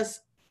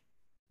just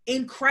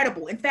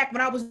incredible. In fact,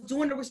 when I was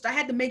doing the research, I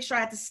had to make sure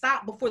I had to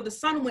stop before the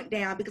sun went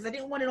down because I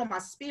didn't want it on my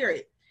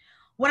spirit.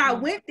 When I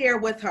went there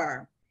with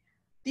her,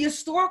 the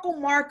historical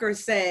marker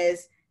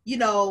says,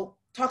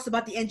 talks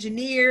about the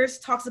engineers,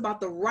 talks about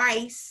the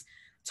rice,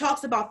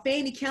 talks about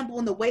Fanny Kimball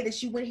and the way that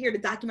she went here to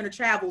document her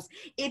travels.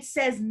 It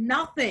says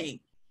nothing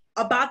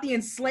about the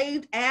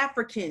enslaved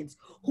Africans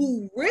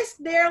who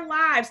risked their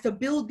lives to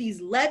build these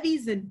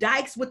levees and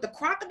dikes with the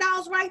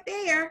crocodiles right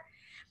there.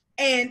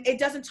 And it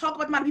doesn't talk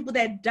about the amount of people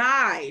that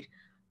died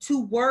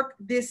to work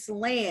this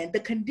land, the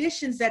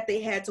conditions that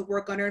they had to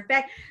work under. In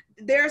fact,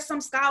 there are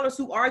some scholars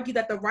who argue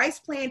that the rice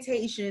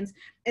plantations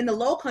in the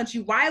Low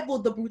Country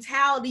rivaled the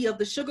brutality of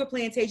the sugar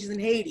plantations in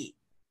Haiti,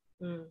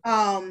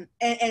 and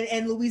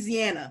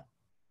Louisiana.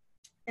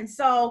 And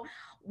so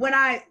when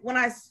I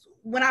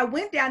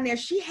went down there,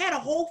 she had a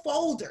whole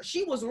folder.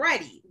 She was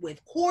ready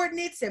with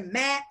coordinates and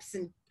maps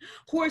and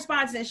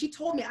correspondence. And she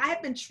told me, I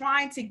have been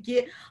trying to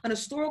get an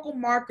historical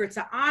marker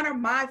to honor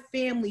my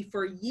family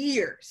for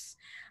years.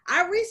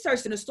 I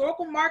researched an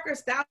historical marker,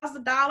 it's thousands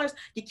of dollars.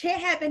 You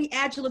can't have any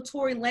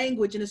adulatory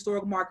language in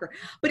historical marker.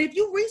 But if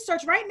you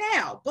research right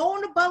now, go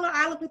on the Butler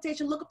Island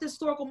Plantation, look up the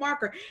historical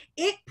marker.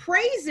 It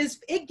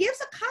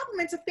gives a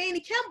compliment to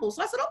Fanny Kimball.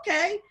 So I said,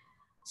 okay.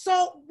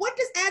 So what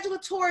does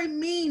adulatory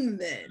mean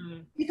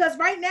then? Because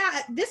right now,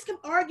 this can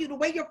argue the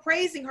way you're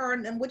praising her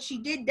and what she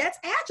did, that's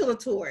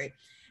adulatory.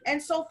 And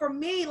so for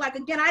me, like,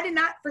 again, I did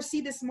not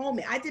foresee this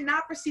moment. I did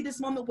not foresee this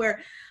moment where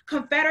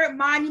Confederate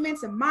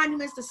monuments and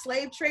monuments to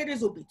slave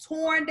traders will be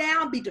torn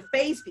down, be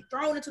defaced, be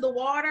thrown into the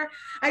water.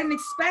 I didn't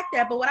expect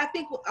that. But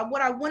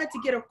what I wanted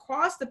to get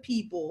across to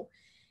people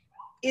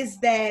is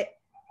that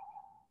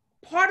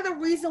part of the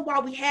reason why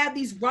we have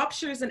these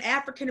ruptures in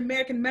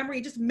African-American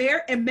memory,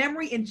 and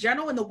memory in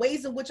general, and the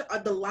ways in which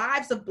the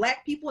lives of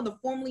Black people and the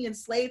formerly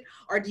enslaved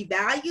are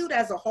devalued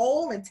as a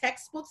whole in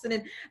textbooks and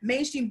in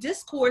mainstream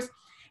discourse,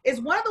 is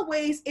one of the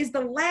ways is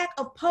the lack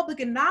of public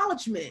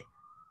acknowledgement.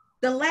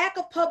 The lack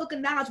of public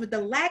acknowledgement,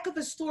 the lack of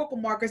historical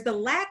markers, the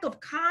lack of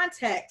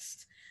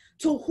context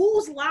to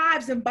whose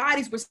lives and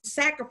bodies were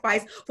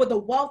sacrificed for the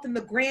wealth and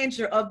the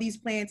grandeur of these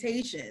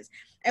plantations.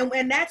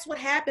 And that's what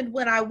happened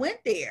when I went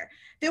there.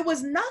 There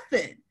was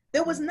nothing.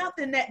 There was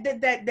nothing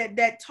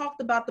that talked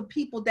about the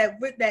people that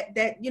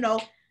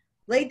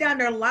laid down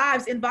their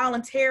lives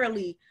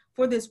involuntarily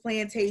for this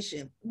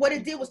plantation. What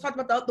it did was talk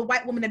about the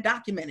white woman that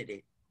documented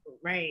it.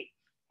 Right.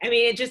 I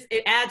mean,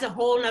 it adds a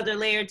whole nother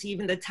layer to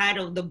even the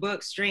title of the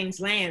book, Strange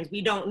Lands.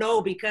 We don't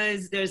know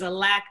because there's a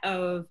lack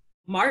of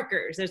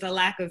markers. There's a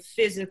lack of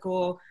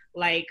physical,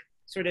 like,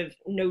 sort of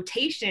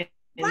notation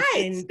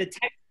in the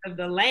text of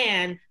the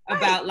land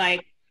about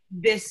like,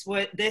 this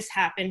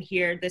happened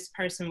here, this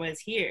person was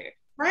here.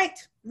 Right.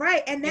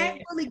 And that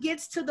really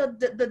gets to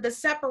the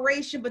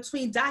separation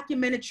between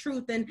documented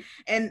truth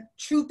and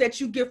truth that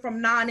you get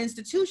from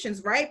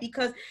non-institutions, right?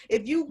 Because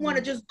if you want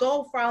to just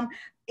go from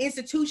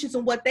institutions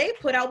and what they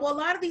put out, well, a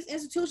lot of these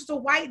institutions are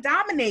white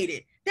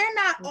dominated. They're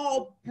not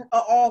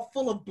all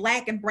full of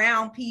Black and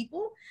brown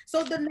people.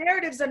 So the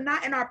narratives are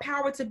not in our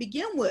power to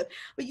begin with.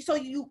 But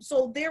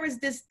so there is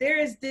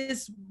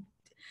this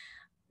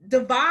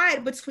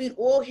divide between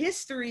oral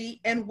history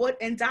and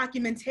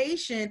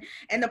documentation.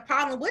 And the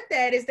problem with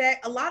that is that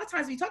a lot of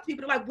times we talk to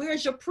people, they're like,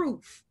 where's your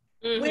proof?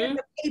 Where's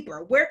the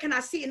paper? Where can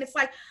I see it? And it's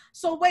like,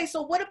 so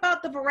what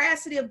about the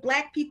veracity of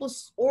Black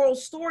people's oral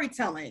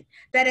storytelling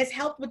that has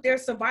helped with their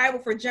survival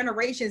for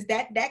generations?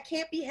 That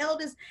can't be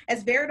held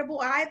as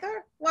veritable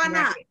either? Why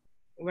not?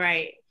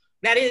 Right.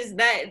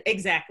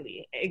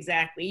 Exactly.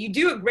 You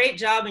do a great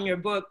job in your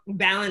book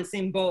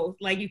balancing both.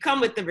 Like, you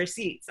come with the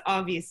receipts,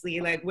 obviously,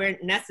 like, where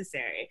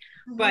necessary.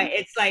 But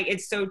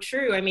it's so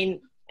true. I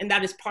mean, and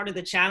that is part of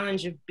the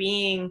challenge of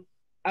being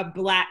a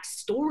Black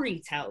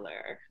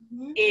storyteller,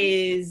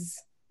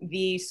 is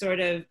the sort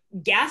of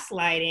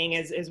gaslighting,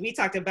 as we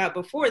talked about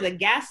before, the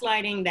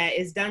gaslighting that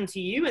is done to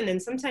you, and then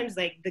sometimes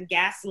like the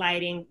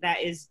gaslighting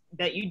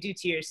that you do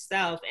to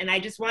yourself. And I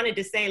just wanted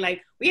to say,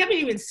 like, we haven't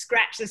even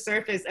scratched the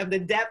surface of the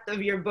depth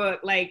of your book.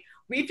 Like,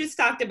 we've just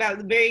talked about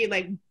the very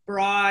like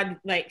broad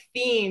like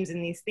themes,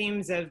 and these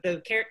themes of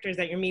the characters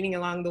that you're meeting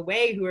along the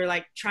way who are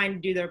like trying to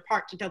do their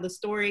part to tell the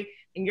story,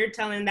 and you're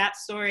telling that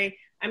story.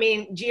 I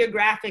mean,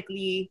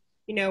 geographically,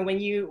 you know, when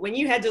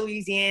you head to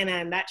Louisiana,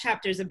 and that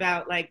chapter is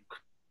about like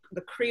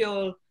the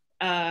Creole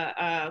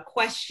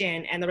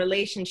question and the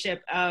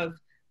relationship of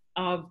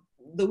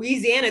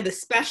Louisiana,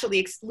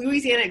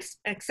 Louisiana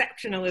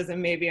exceptionalism,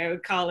 maybe I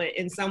would call it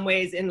in some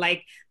ways, in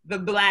like the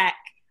Black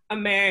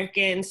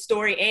American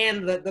story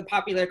and the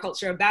popular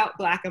culture about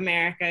Black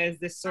America is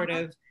this sort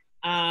of,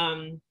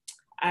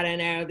 I don't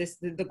know,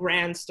 the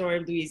grand story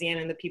of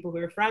Louisiana and the people who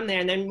are from there.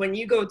 And then when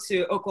you go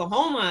to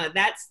Oklahoma,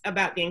 that's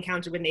about the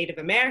encounter with Native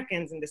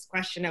Americans and this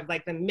question of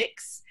like the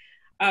mix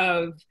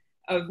of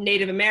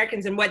Native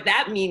Americans and what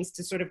that means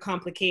to sort of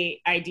complicate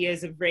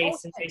ideas of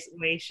race and race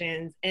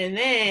relations. And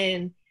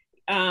then,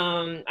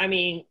 I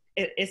mean,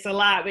 it's a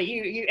lot, but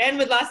you end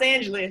with Los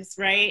Angeles,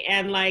 right?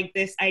 And like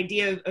this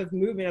idea of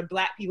movement of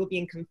Black people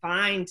being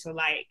confined to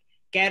like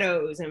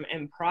ghettos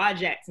and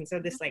projects. And so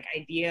this like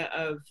idea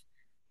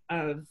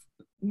of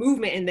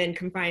movement and then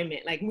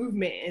confinement, like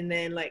movement and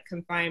then like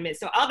confinement.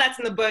 So all that's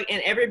in the book,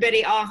 and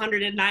everybody, all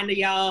 109 of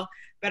y'all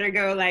better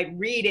go like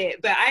read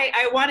it. But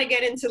I want to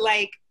get into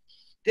like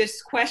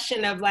this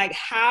question of like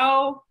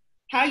how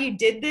you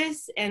did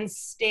this and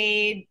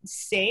stayed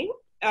sane,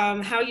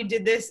 how you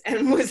did this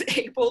and was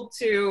able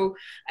to,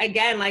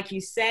 again, like you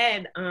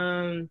said,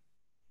 I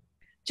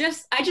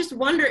just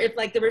wonder if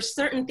like there were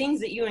certain things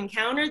that you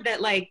encountered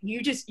that like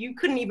you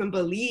couldn't even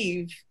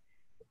believe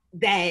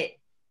that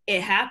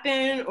it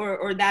happened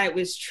or that it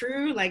was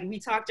true. Like we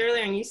talked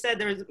earlier, and you said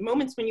there was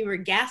moments when you were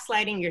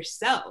gaslighting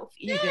yourself,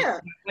 even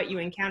what you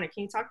encountered.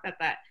 Can you talk about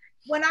that?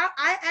 When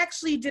I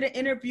actually did an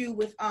interview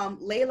with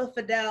Layla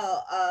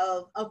Fidel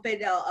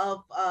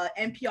of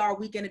NPR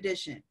Weekend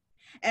Edition,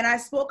 and I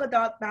spoke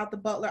about the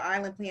Butler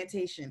Island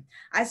plantation.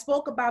 I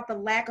spoke about the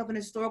lack of an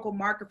historical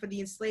marker for the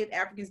enslaved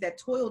Africans that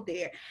toiled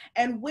there.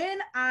 And when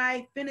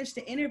I finished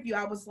the interview,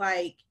 I was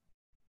like,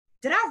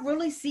 did I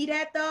really see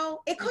that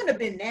though? It couldn't have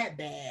been that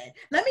bad.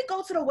 Let me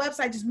go to the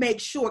website, just make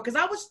sure. Because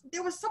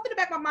there was something in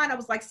the back of my mind. I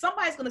was like,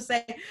 somebody's gonna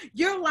say,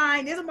 you're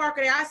lying, there's a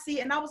marker there, I see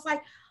it. And I was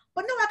like,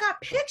 but no, I got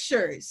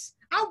pictures.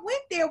 I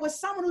went there with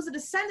someone who's a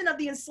descendant of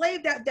the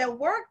enslaved that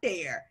worked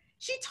there.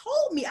 She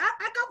told me, I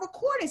got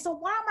recordings. So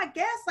why am I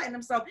gaslighting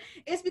them? So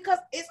it's because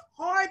it's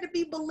hard to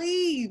be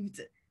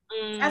believed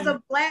as a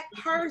Black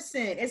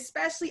person,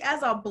 especially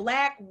as a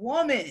Black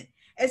woman,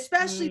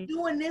 especially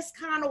doing this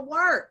kind of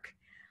work.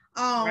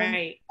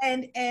 Right.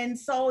 And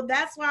so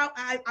that's why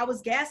I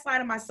was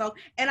gaslighting myself.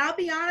 And I'll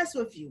be honest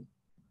with you.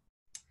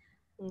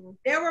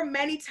 There were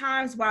many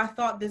times where I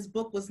thought this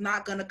book was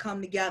not going to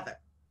come together.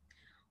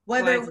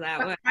 Whether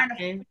what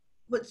happened?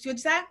 What should you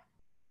say?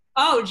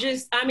 Oh,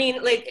 just, I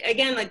mean, like,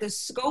 again, like the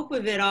scope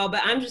of it all,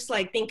 but I'm just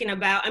like thinking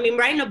about, I mean,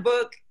 writing a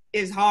book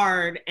is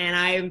hard and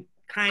I'm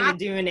kind of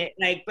doing it,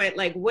 like, but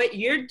like what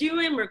you're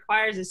doing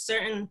requires a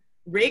certain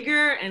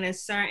rigor and a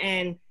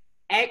certain,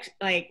 it's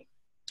a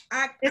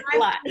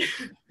lot.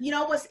 You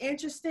know what's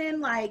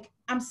interesting? Like,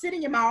 I'm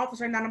sitting in my office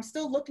right now and I'm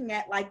still looking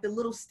at like the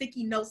little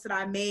sticky notes that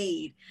I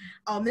made.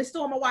 They're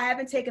still on my wall. I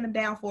haven't taken them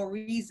down for a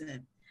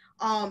reason.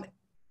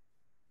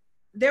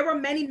 There were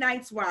many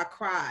nights where I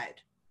cried.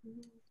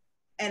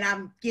 And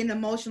I'm getting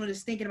emotional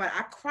just thinking about it.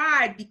 I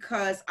cried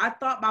because I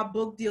thought my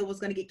book deal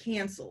was going to get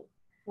canceled.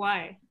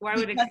 Why? Why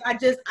would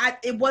because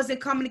it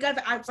wasn't coming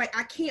together. I was like,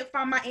 I can't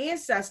find my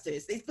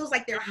ancestors. It feels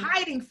like they're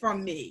hiding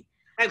from me.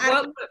 Like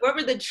what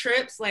were the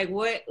trips? Like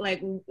what,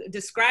 like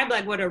describe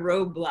like what a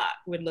roadblock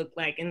would look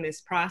like in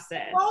this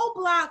process.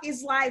 Roadblock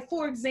is like,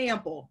 for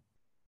example,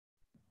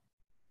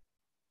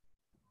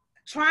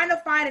 trying to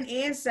find an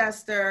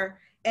ancestor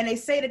and they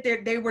say that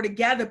they were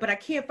together, but I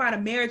can't find a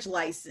marriage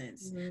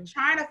license.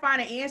 Trying to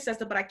find an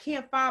ancestor, but I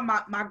can't find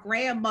my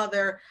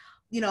grandmother,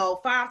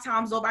 5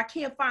 times over. I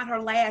can't find her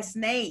last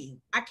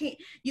name. I can't,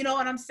 you know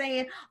what I'm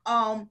saying?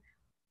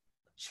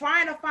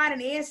 Trying to find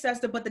an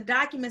ancestor, but the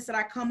documents that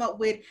I come up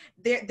with,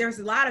 there's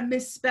a lot of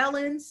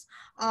misspellings.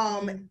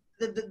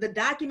 The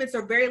documents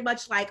are very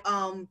much like,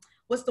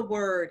 what's the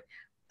word?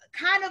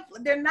 Kind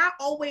of, they're not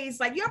always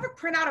like, you ever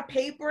print out a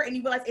paper and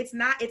you realize it's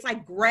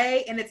like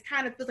gray and it's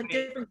kind of feels like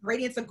different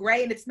gradients of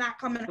gray and it's not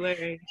coming,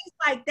 things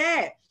like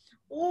that.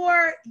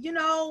 Or,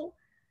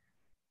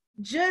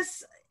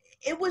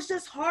 it was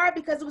just hard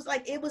because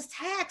it was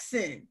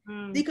taxing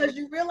because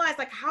you realize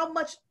like how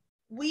much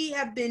we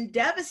have been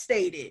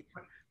devastated.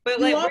 But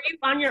like, were you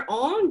on your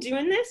own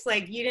doing this?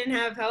 Like you didn't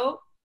have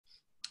help?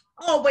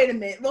 Oh, wait a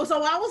minute. Well,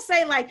 so I would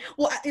say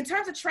in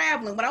terms of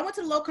traveling, when I went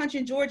to the Low Country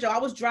in Georgia, I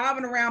was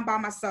driving around by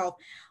myself.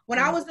 When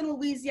I was in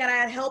Louisiana, I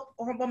had help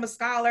from a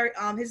scholar.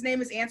 His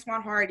name is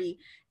Antoine Hardy,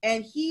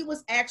 and he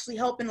was actually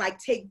helping like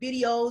take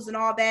videos and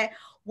all that.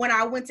 When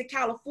I went to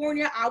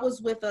California, I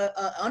was with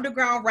a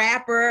underground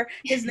rapper.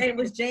 His name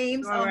was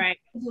James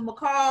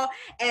McCall,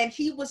 and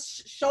he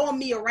was showing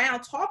me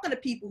around, talking to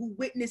people who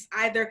witnessed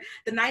either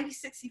the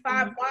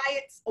 1965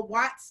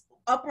 Watts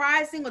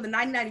uprising or the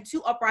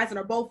 1992 uprising,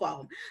 or both of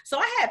them. So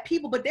I had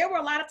people, but there were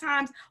a lot of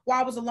times where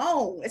I was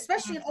alone,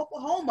 especially in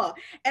Oklahoma.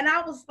 And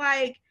I was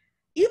like,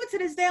 even to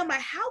this day, I'm like,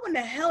 how in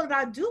the hell did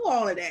I do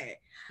all of that?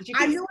 Did you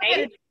feel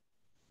safe?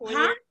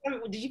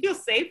 Did you feel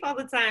safe all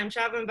the time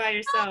traveling by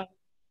yourself?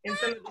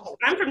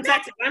 I'm from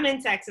Texas. I'm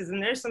in Texas,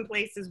 and there's some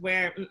places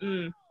where.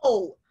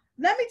 Oh,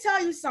 let me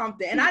tell you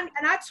something, and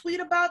I tweet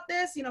about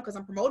this, you know, because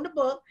I'm promoting the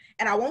book,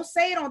 and I won't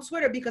say it on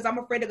Twitter because I'm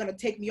afraid they're gonna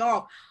take me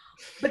off.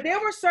 But there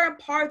were certain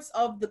parts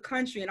of the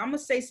country, and I'm gonna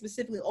say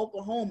specifically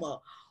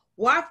Oklahoma,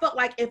 where I felt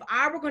like if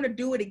I were gonna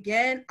do it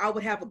again, I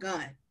would have a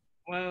gun.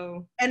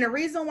 Whoa! And the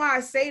reason why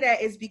I say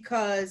that is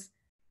because,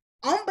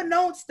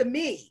 unbeknownst to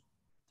me,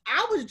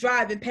 I was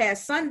driving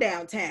past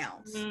sundown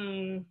towns.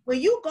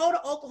 When you go to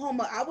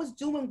Oklahoma, I was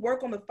doing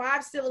work on the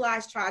 5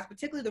 civilized tribes,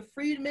 particularly the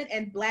freedmen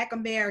and Black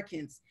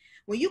Americans.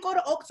 When you go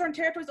to certain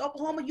territories of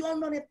Oklahoma, you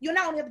not only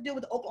have to deal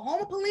with the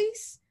Oklahoma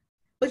police,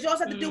 but you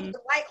also have to deal with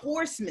the White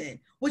Horsemen,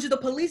 which is the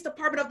police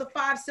department of the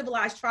 5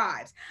 civilized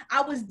tribes.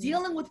 I was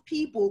dealing with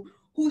people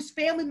whose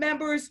family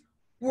members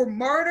were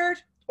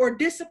murdered or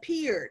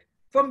disappeared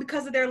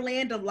because of their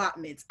land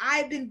allotments.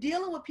 I've been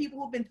dealing with people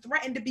who've been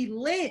threatened to be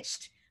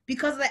lynched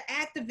because of the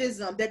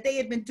activism that they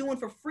had been doing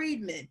for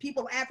freedmen,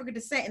 people of African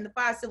descent in the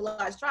 5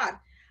 civilized tribes.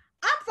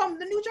 I'm from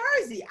the New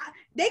Jersey.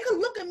 They could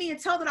look at me and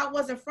tell that I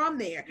wasn't from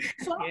there.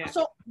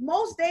 So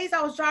most days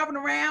I was driving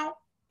around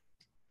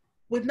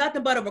with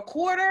nothing but a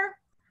recorder,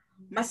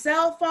 my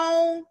cell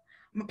phone,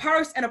 my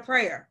purse, and a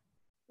prayer.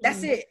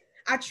 That's it.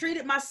 I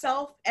treated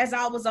myself as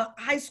I was a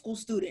high school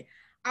student.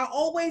 I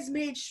always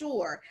made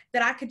sure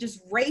that I could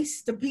just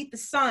race to beat the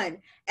sun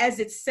as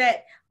it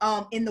set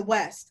in the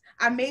west.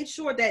 I made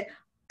sure that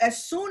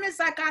as soon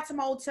as I got to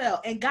my hotel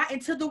and got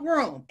into the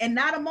room, and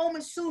not a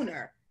moment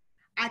sooner,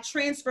 I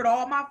transferred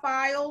all my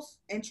files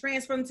and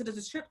transferred them to the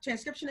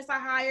transcriptionist I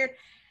hired,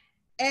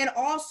 and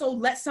also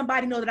let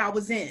somebody know that I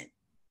was in.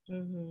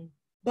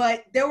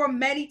 But there were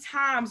many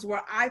times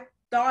where I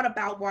thought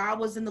about where I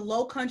was in the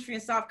low country in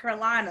South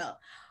Carolina,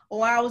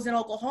 or I was in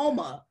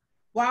Oklahoma,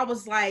 where I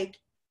was like,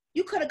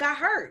 you could have got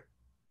hurt.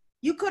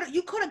 You could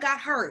have got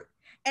hurt.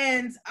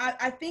 And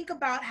I think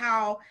about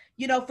how,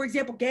 you know, for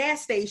example,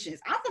 gas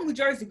stations. I'm from New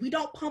Jersey. We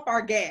don't pump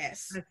our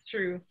gas. That's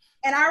true.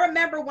 And I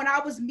remember when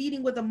I was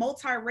meeting with a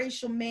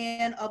multiracial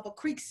man of a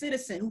Creek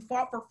citizen who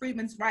fought for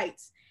freedmen's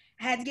rights,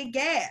 I had to get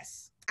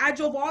gas. I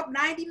drove all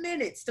 90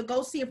 minutes to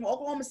go see him from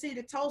Oklahoma City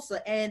to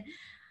Tulsa. And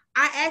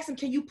I asked him,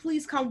 can you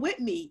please come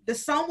with me? The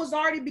sun was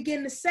already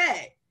beginning to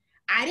set.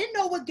 I didn't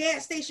know what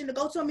gas station to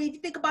go to. I mean, if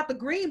you think about the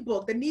Green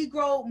Book, the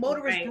Negro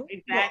Motorist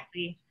Green Book,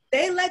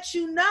 they let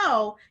you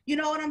know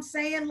what I'm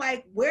saying,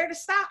 like where to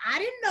stop. I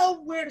didn't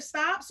know where to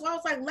stop. So I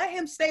was like, let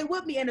him stay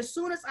with me. And as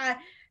soon as I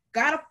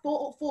got a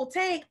full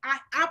tank,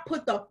 I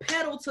put the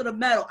pedal to the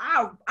metal.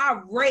 I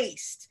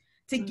raced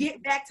to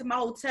get back to my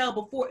hotel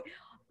before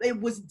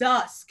it was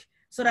dusk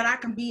so that I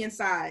can be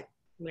inside.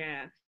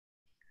 Yeah.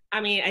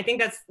 I mean, I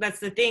think that's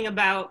the thing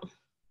about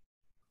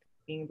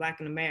being Black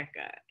in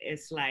America.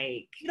 It's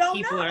like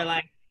people are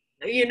like,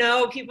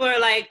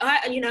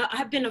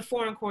 I've been a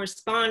foreign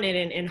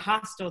correspondent in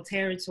hostile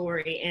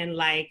territory and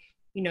like,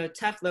 you know,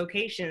 tough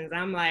locations.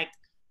 I'm like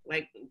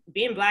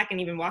being Black and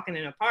even walking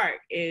in a park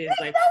is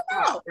like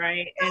tough,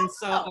 right? And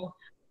so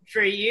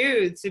for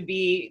you to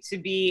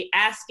be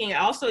asking,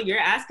 also you're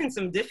asking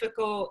some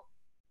difficult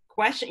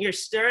questions, you're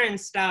stirring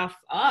stuff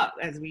up,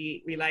 as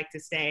we like to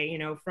say, you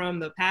know, from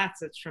the past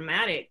that's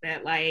traumatic,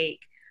 that like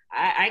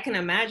I can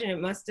imagine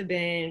it must have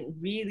been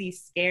really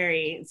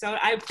scary. So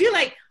I feel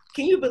like,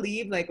 can you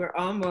believe like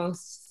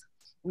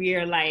we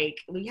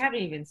haven't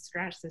even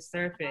scratched the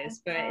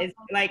surface, but it's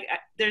like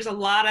there's a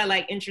lot of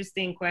like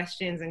interesting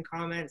questions and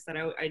comments that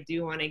I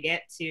do want to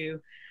get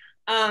to.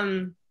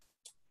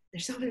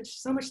 There's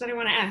so much that I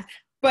want to ask,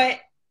 but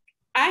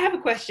I have a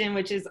question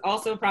which is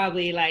also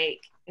probably like,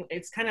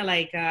 it's kind of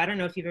like I don't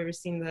know if you've ever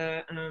seen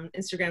the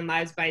Instagram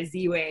lives by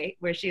Z-Way,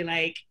 where she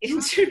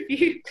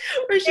interviews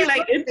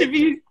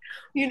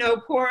you know,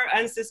 poor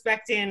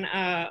unsuspecting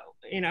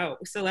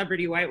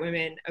celebrity white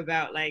women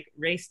about like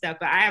race stuff.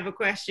 But I have a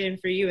question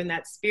for you in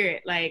that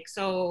spirit. Like,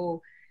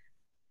 so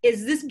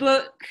is this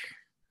book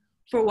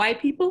for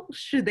white people?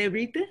 Should they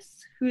read this?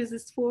 Who is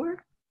this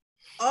for?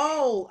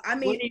 Oh, I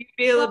mean, what do you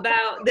feel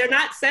about? They're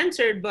not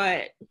censored,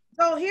 but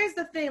so here's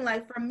the thing.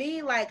 Like for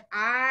me, like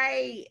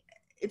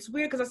it's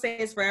weird because I say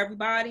it's for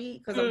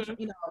everybody because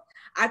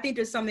I think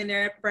there's something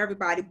there for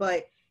everybody.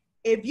 But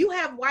if you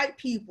have white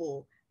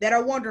people that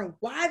are wondering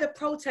why the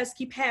protests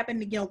keep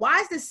happening again,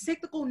 why is this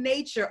cyclical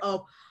nature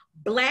of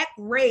Black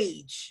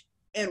rage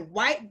and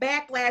white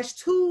backlash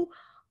to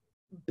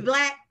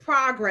Black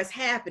progress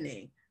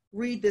happening?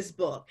 read this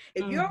book.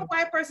 If you're a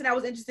white person that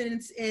was interested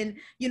in,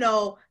 you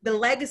know, the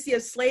legacy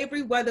of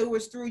slavery, whether it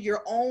was through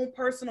your own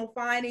personal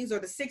findings or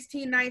the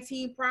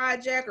 1619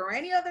 Project or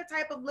any other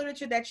type of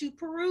literature that you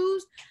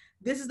perused,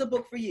 this is the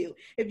book for you.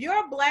 If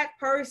you're a Black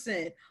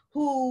person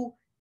who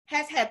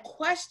has had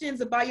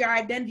questions about your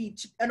identity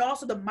and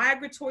also the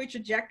migratory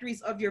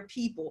trajectories of your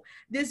people,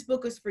 this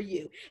book is for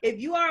you. If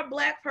you are a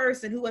Black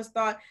person who has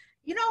thought,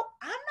 you know,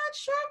 I'm not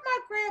sure if my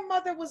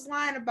grandmother was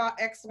lying about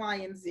X, Y,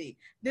 and Z,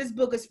 this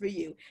book is for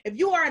you. If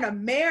you are an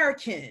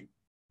American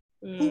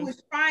who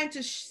is trying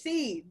to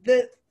see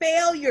the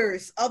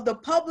failures of the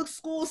public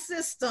school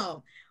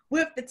system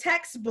with the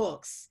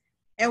textbooks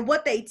and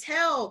what they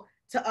tell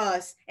to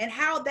us and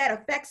how that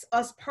affects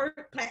us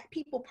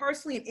people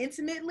personally and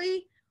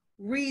intimately,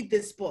 read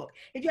this book.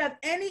 If you have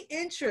any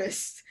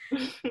interest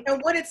in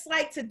what it's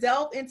like to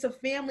delve into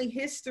family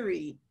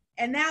history,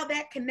 and now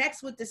that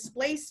connects with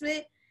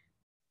displacement,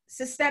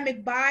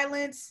 systemic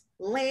violence,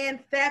 land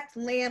theft,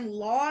 land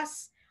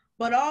loss,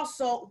 but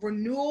also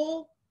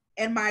renewal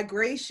and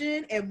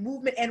migration and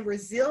movement and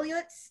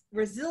resilience,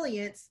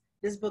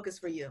 this book is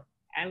for you.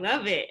 I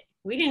love it.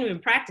 We didn't even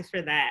practice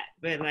for that,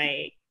 but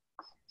like,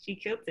 she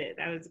killed it.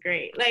 That was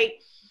great.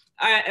 Like,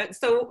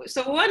 so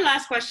one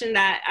last question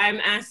that I'm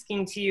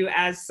asking to you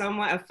as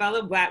somewhat a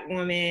fellow Black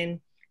woman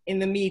in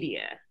the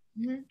media,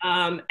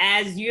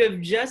 as you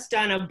have just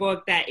done a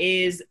book that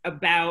is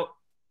about,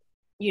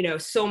 you know,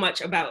 so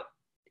much about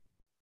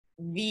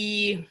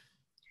the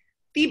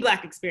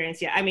Black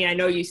experience. Yeah, I mean, I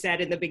know you said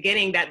in the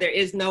beginning that there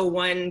is no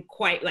one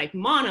quite like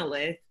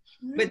monolith,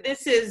 but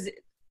this is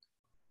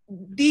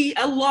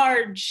a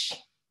large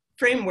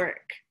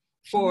framework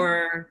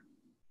for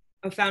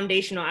a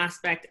foundational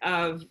aspect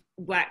of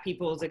Black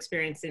people's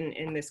experience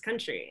in this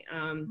country.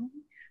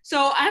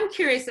 So I'm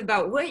curious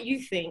about what you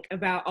think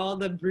about all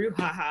the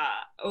brouhaha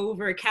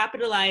over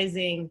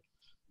capitalizing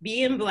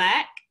being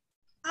Black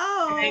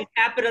and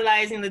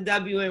capitalizing the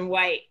W in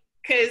white,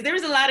 because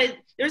there's a lot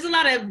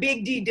of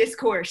big D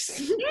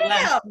discourse.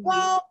 Yeah,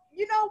 well,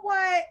 you know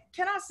what?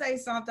 Can I say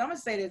something? I'm gonna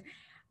say this.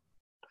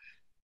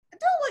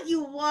 Do what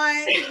you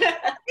want.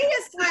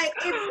 It's like,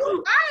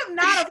 I am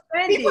not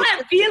offended. People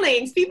have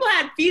feelings. They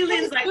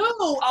like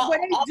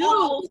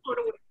do.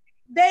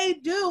 They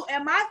do.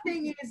 And my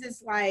thing is,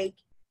 it's like,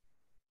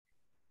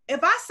 if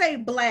I say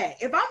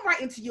Black, if I'm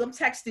writing to you, I'm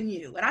texting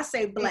you, and I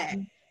say Black,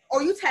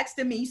 or you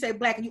texting me, you say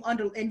Black, and you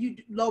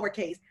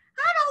lowercase,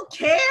 I don't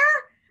care.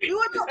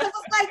 Because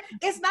it's like,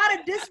 it's not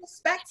a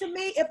disrespect to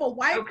me if a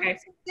white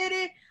person did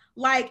it.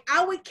 Like,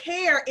 I would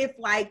care if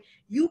like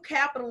you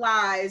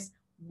capitalize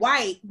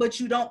white, but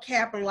you don't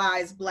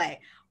capitalize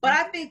Black. But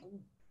I think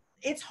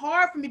it's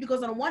hard for me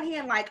because on the one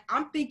hand, like,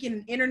 I'm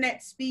thinking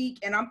internet speak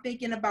and I'm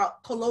thinking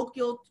about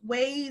colloquial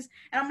ways,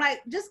 and I'm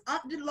like, just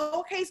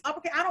lowercase,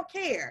 uppercase, I don't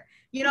care.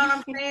 You know what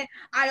I'm saying?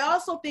 I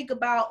also think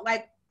about,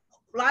 like,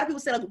 a lot of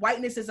people say like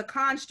whiteness is a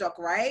construct,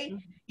 right?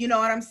 You know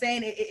what I'm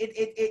saying?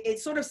 It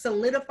sort of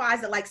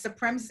solidifies it, like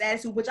supremacist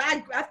attitude, which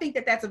I think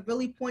that's a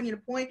really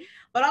poignant point.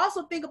 But I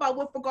also think about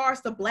with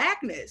regards to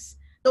Blackness,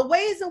 the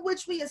ways in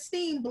which we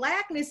esteem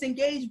Blackness,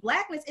 engage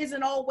Blackness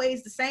isn't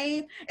always the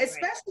same,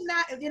 especially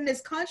not in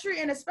this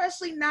country, and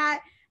especially not,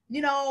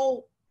 you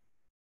know,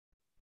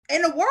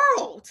 in the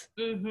world.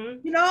 You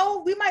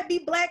know, we might be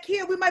Black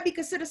here, we might be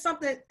considered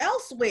something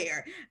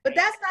elsewhere, but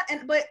that's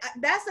not. But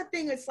that's the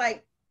thing. It's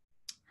like,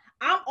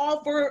 I'm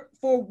all for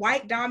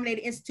white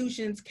dominated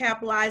institutions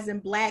capitalizing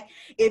Black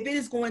if it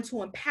is going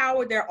to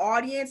empower their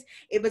audience,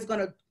 if it's going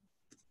to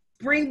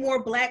bring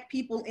more Black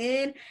people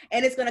in,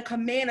 and it's going to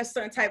command a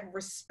certain type of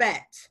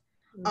respect.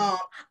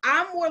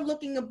 I'm more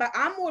looking at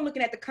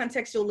the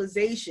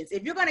contextualizations.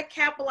 If you're going to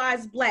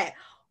capitalize Black,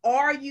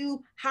 are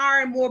you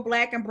hiring more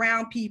Black and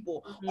brown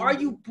people? Are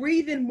you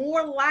breathing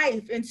more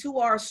life into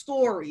our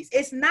stories?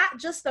 It's not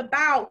just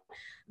about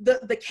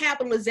the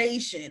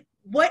capitalization.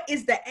 What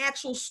is the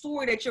actual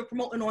story that you're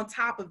promoting on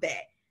top of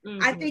that?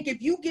 I think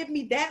if you give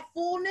me that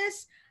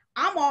fullness,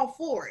 I'm all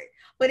for it.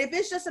 But if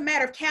it's just a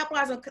matter of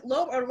capitalizing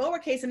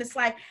lowercase, and it's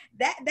like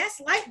that's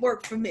light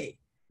work for me.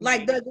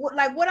 Like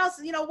what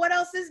else? You know, what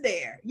else is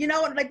there? You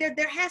know, like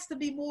there has to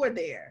be more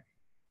there.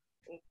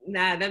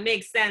 Nah, that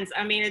makes sense.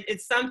 I mean,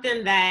 it's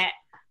something that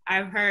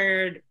I've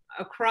heard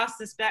across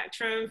the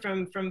spectrum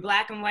from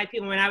Black and white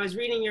people. When I was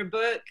reading your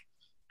book,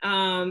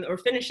 or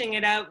finishing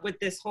it up with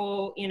this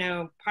whole, you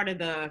know, part of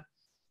the,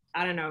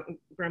 I don't know,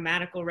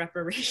 grammatical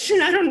reparation.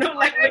 I don't know,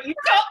 like what you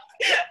call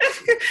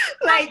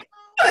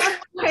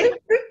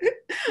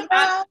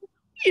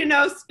you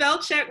know, spell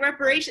check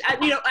reparation.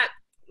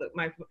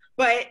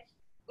 But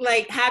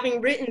like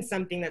having written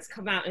something that's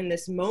come out in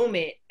this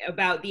moment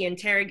about the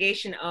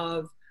interrogation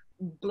of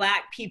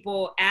Black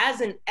people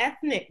as an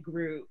ethnic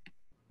group.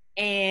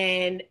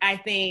 And I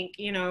think,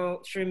 you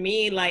know, for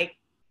me, like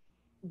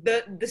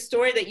the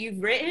story that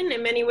you've written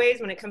in many ways,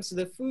 when it comes to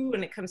the food,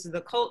 when it comes to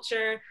the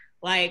culture,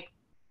 like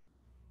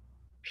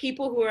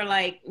people who are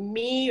like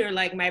me or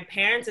like my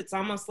parents, it's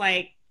almost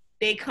like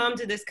they come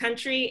to this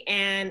country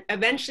and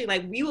eventually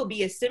like we will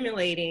be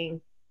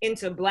assimilating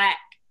into Black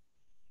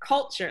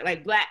culture,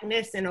 like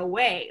Blackness in a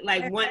way.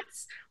 Like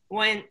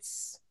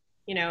once,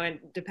 you know, and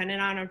depending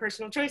on our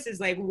personal choices,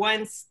 like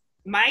once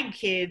my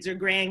kids or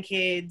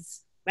grandkids,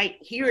 like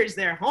here is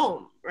their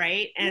home,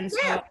 right? And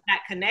so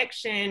that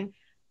connection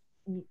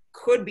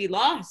could be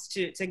lost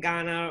to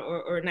Ghana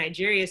or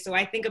Nigeria. So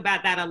I think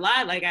about that a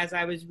lot, like as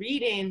I was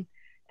reading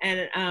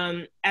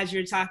and as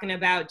you're talking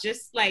about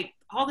just like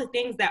all the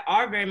things that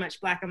are very much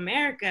Black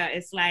America,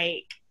 it's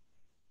like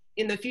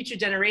in the future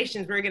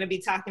generations, we're going to be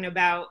talking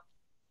about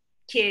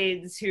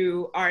kids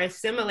who are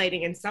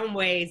assimilating in some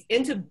ways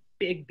into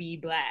Big B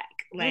Black.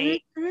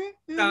 Like,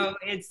 so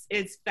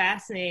it's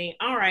fascinating.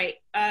 All right,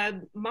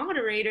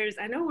 moderators,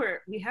 I know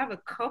we have a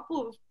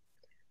couple of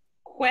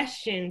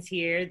questions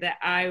here that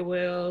I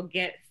will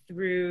get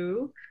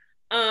through.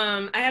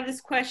 I have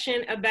this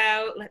question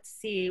about, let's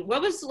see,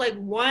 what was like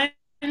one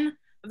of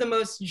the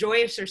most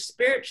joyous or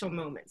spiritual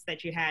moments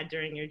that you had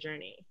during your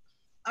journey?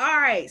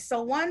 All right,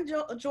 so one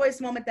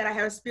joyous moment that I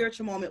had, a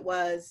spiritual moment,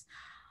 was,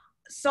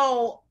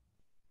 so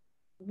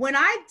when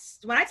I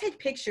take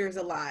pictures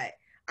a lot,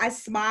 I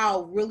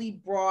smile really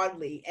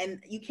broadly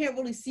and you can't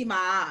really see my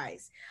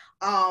eyes.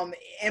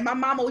 And my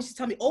mom always used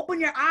to tell me, open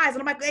your eyes. And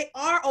I'm like, they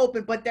are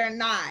open, but they're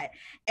not.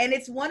 And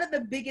it's one of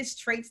the biggest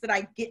traits that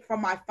I get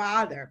from my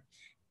father.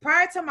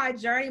 Prior to my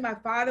journey, my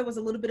father was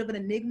a little bit of an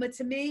enigma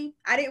to me.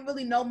 I didn't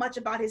really know much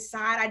about his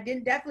side. I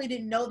definitely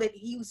didn't know that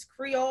he was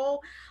Creole.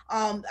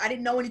 I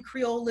didn't know any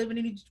Creole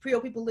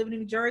people living in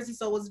New Jersey,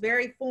 so it was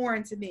very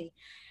foreign to me.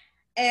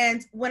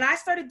 And when I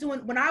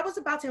was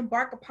about to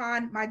embark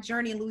upon my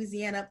journey in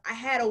Louisiana, I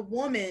had a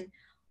woman,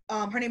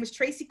 her name is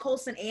Tracy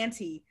Colson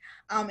Auntie,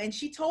 and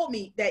she told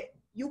me that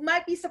you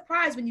might be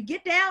surprised when you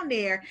get down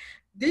there,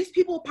 these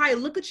people will probably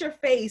look at your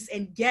face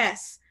and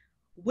guess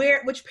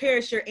which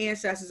parish your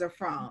ancestors are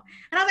from.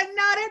 And I was like,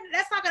 no,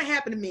 that's not going to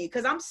happen to me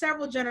because I'm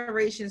several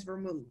generations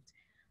removed.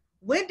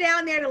 Went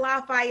down there to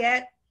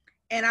Lafayette,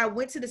 and I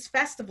went to this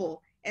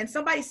festival. And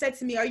somebody said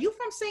to me, are you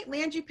from St.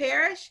 Landry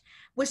Parish?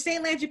 Which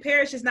St. Landry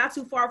Parish is not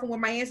too far from where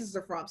my ancestors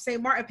are from, St.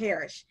 Martin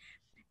Parish.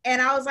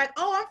 And I was like,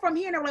 oh, I'm from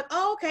here. And I'm like,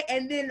 oh, okay.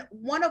 And then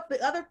one of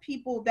the other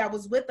people that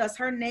was with us,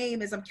 her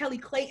name is Kelly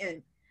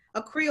Clayton,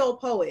 a Creole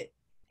poet.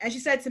 And she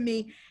said to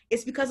me,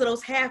 it's because of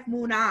those half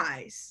moon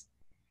eyes.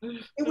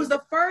 It was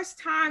the first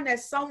time that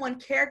someone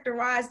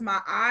characterized my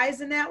eyes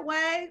in that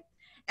way.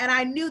 And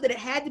I knew that it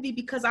had to be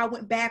because I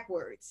went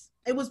backwards.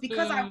 It was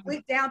because I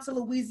went down to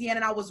Louisiana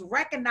and I was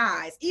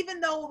recognized,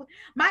 even though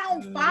my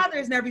own father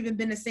has never even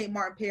been to St.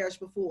 Martin Parish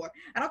before.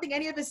 I don't think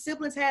any of his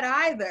siblings had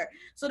either.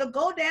 So to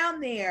go down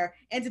there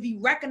and to be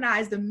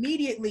recognized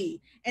immediately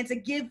and to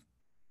give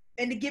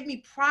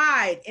me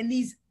pride in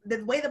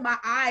the way that my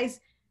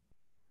eyes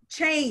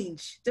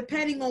change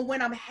depending on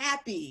when I'm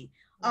happy.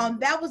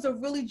 That was a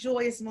really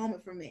joyous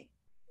moment for me.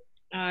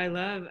 I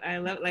love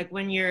like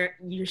when you're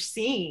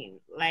seen,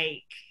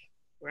 like,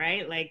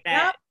 right? Like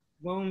that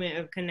moment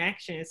of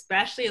connection,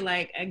 especially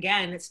like,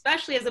 again,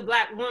 especially as a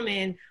Black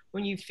woman,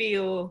 when you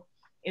feel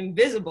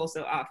invisible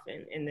so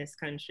often in this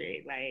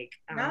country, like,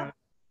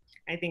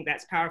 I think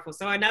that's powerful.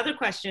 So another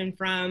question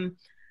from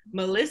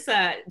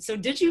Melissa. So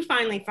did you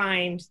finally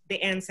find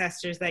the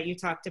ancestors that you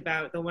talked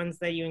about, the ones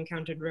that you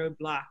encountered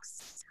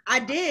roadblocks? I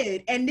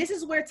did. And this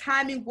is where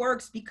timing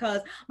works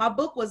because my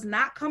book was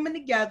not coming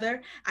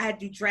together. I had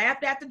to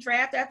draft after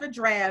draft after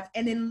draft.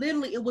 And then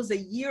literally it was a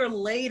year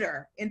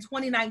later in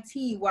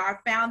 2019 where I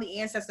found the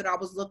ancestor that I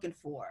was looking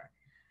for.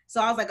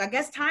 So I was like, I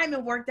guess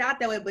timing worked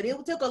out that way, but it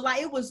took a lot.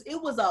 It was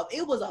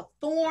a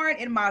thorn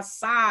in my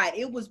side.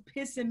 It was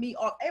pissing me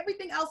off.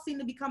 Everything else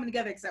seemed to be coming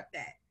together except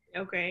that.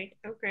 Okay.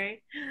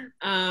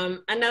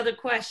 Another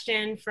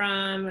question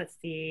from, let's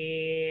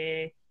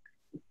see,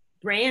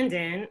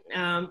 Brandon.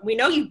 We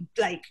know you,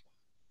 like,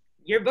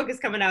 your book is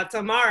coming out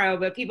tomorrow,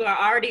 but people are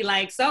already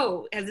like,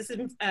 so has this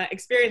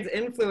experience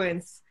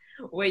influenced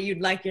what you'd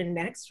like your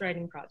next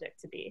writing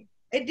project to be?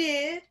 It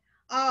did.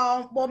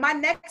 Well, my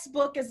next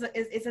book is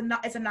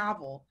a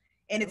novel,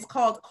 and it's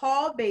called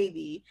Call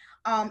Baby,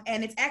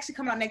 and it's actually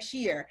coming out next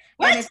year.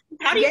 What?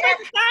 How do you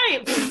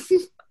find the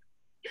time?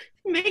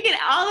 Making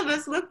all of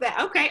us look that.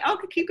 Okay,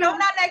 keep going.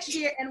 Coming out next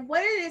year, and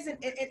what it is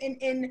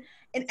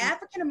in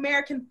African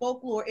American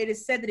folklore, it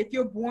is said that if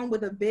you're born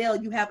with a veil,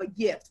 you have a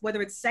gift,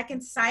 whether it's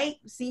second sight,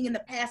 seeing in the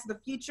past, the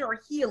future, or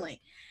healing.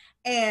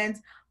 And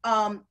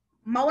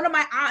one of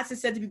my aunts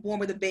is said to be born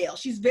with a veil.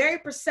 She's very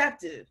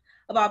perceptive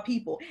about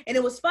people. And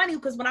it was funny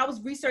because when I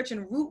was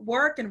researching root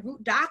work and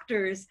root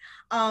doctors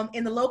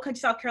in the Low Country,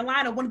 South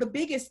Carolina, one of the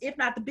biggest, if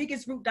not the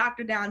biggest root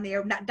doctor down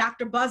there,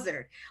 Dr.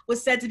 Buzzard,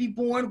 was said to be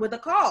born with a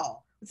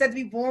call. Said to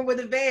be born with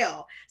a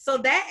veil. So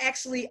that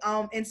actually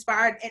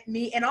inspired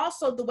me. And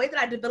also the way that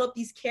I developed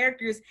these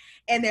characters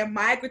and their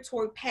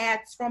migratory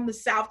paths from the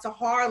South to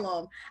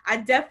Harlem, I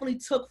definitely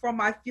took from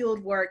my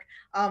field work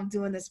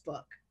doing this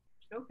book.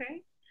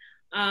 Okay.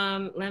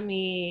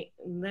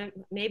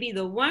 Maybe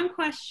the one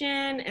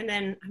question, and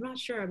then I'm not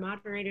sure,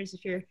 moderators,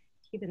 if you're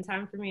keeping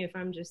time for me, if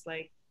I'm just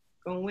like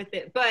going with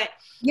it, but.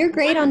 You're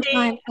great on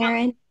time,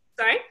 Karen.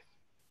 Sorry?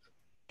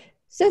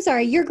 So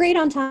sorry, you're great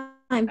on time.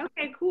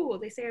 Okay, cool.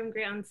 They say I'm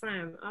great on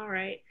time. All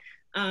right.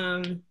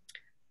 The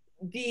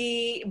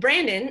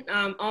Brandon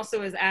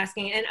also is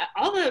asking, and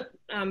all the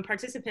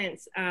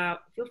participants,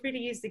 feel free to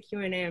use the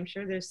Q&A. I'm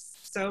sure there's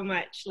so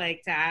much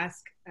like to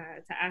ask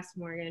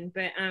Morgan.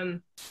 But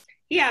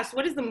he asked,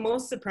 what is the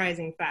most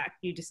surprising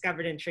fact you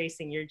discovered in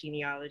tracing your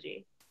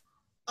genealogy?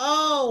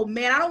 Oh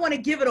man, I don't want to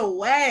give it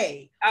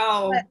away.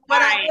 Oh,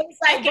 but I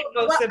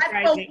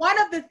know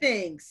one of the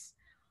things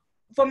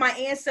for my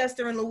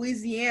ancestor in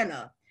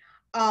Louisiana,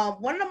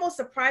 one of the most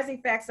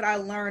surprising facts that I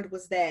learned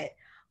was that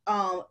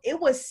it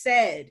was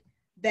said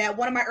that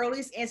one of my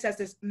earliest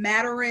ancestors,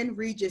 Maturin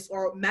Regis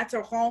or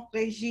Maturin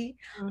Regis,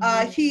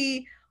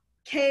 he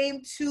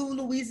came to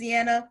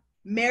Louisiana,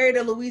 married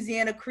a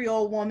Louisiana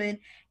Creole woman,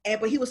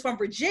 but he was from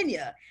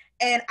Virginia.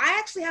 And I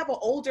actually have an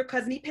older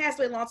cousin. He passed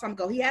away a long time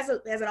ago. He has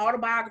an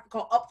autobiography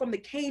called Up from the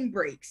Cane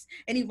Brakes.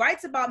 And he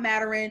writes about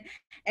Maturin,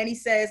 and he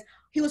says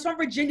he was from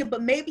Virginia,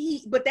 but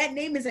that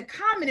name isn't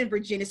common in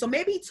Virginia. So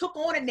maybe he took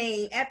on a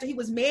name after he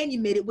was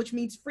manumitted, which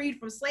means freed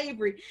from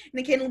slavery, and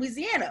then came to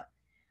Louisiana.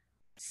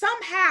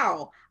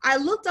 Somehow I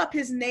looked up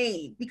his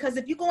name, because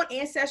if you go on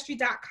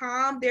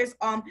ancestry.com,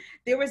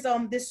 there was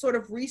this sort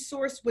of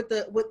resource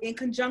in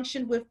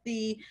conjunction with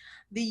the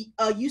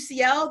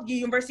UCL, the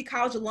University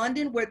College of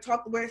London, where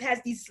it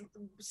has these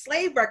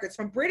slave records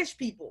from British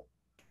people.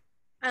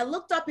 I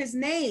looked up his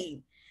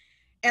name,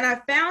 and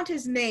I found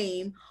his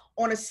name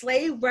on a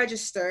slave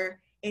register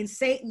in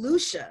St.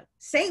 Lucia.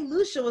 St.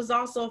 Lucia was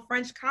also a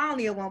French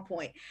colony at one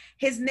point.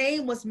 His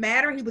name was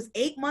Matter. He was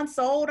 8 months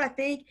old, I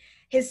think.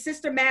 His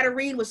sister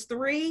Matarine was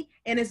 3,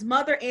 and his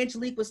mother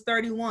Angelique was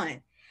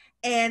 31.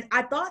 And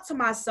I thought to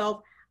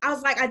myself, I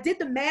was like, I did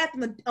the math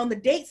on the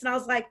dates, and I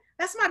was like,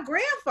 that's my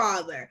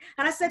grandfather.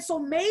 And I said, so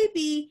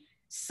maybe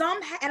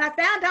and I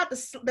found out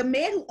the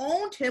man who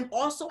owned him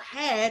also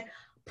had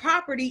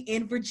property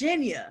in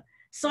Virginia.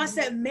 So I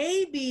said,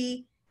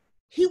 maybe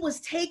he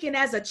was taken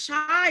as a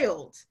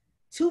child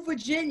to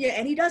Virginia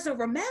and he doesn't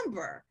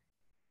remember.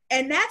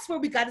 And that's where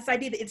we got this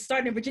idea that it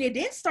started in Virginia. It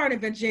didn't start in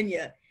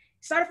Virginia.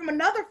 It started from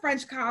another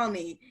French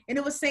colony, and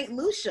it was St.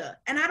 Lucia.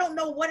 And I don't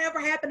know whatever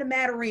happened to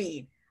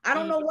Matarine. I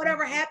don't know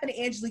whatever happened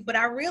to Angelique, but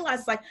I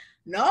realized, like,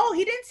 no,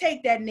 he didn't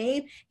take that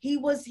name. He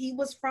was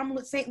from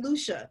St.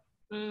 Lucia.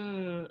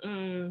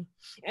 And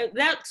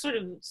that sort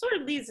of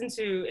leads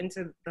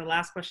into the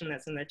last question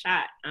that's in the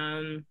chat.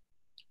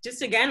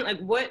 Just again,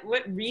 like what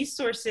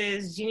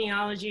resources,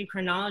 genealogy,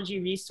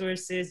 chronology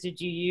resources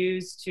did you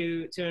use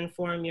to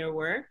inform your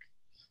work?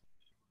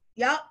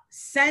 Yep,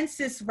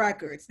 census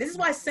records. This is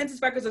why census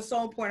records are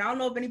so important. I don't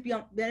know if any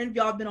of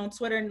y'all have been on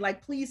Twitter and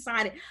like, please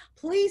sign it.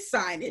 Please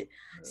sign it.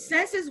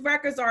 Census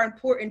records are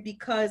important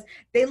because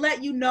they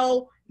let you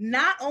know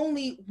not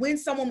only when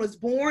someone was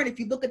born, if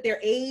you look at their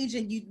age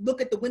and you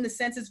look at when the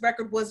census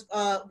record was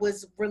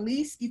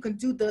released, you can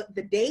do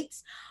the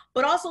dates,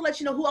 but also let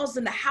you know who else is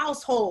in the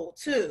household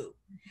too.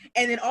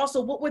 And then also,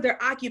 what were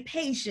their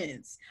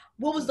occupations?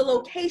 What was the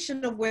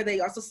location of where they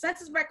are? So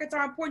census records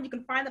are important. You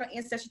can find it on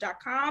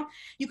ancestry.com.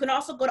 You can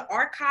also go to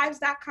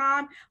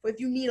archives.com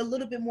if you need a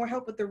little bit more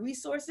help with the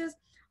resources.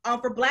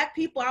 For Black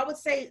people, I would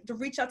say to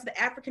reach out to the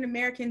African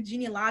American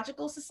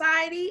Genealogical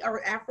Society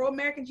or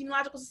Afro-American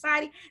Genealogical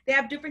Society. They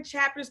have different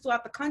chapters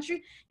throughout the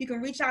country. You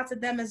can reach out to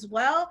them as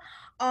well.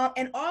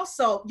 And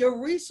also,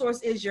 your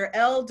resource is your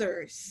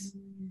elders.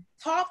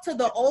 Talk to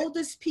the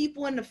oldest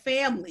people in the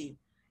family.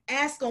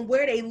 Ask them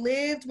where they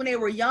lived when they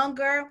were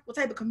younger, what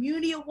type of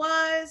community it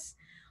was,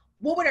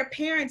 what were their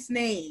parents'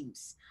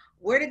 names,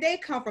 where did they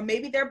come from,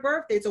 maybe their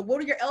birthdays, or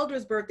what are your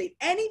elders' birthdays,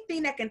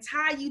 anything that can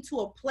tie you to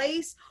a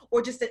place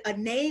or just a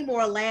name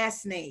or a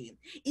last name.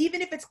 Even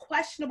if it's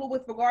questionable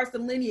with regards to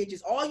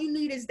lineages, all you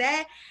need is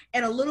that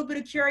and a little bit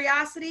of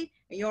curiosity,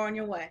 and you're on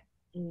your way.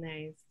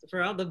 Nice.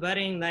 For all the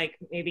budding, like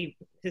maybe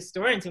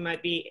historians who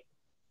might be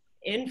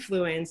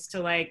influenced to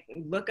like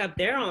look up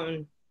their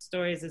own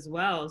stories as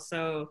well.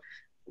 So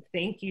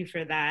thank you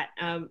for that.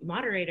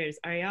 Moderators,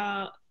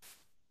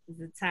 is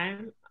it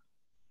time?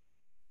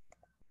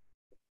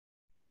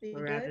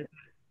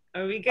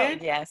 Are we good?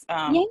 Oh, yes.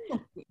 Yeah.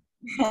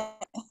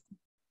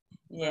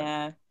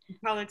 Yeah.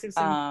 Politics.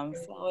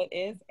 So it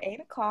is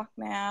 8 o'clock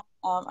now.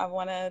 I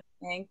want to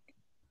thank.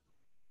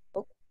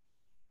 Oh,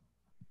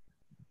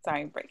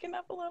 sorry, breaking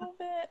up a little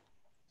bit.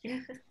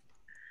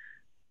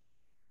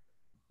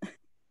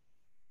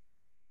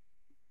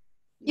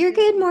 You're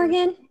good,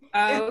 Morgan.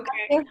 Oh,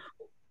 okay.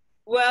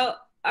 Well,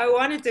 I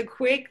wanted to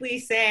quickly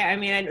say, I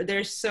mean,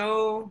 there's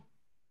so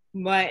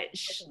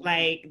much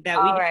like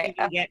that we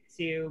can get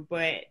to,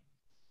 but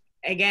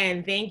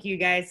again, thank you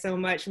guys so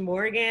much.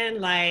 Morgan,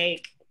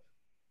 like,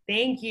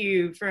 thank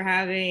you for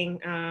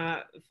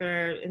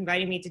for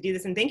inviting me to do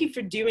this, and thank you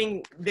for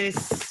doing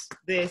this.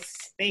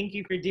 Thank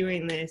you for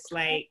doing this.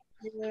 Like,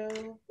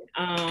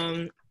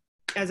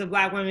 as a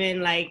Black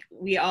woman, like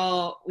we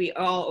all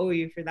owe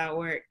you for that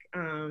work.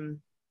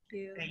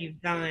 That you've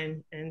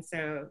done, and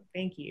so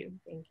thank you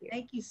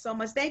So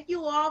much. Thank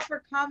you all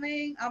for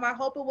coming. I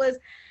hope it was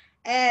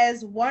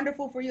as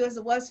wonderful for you as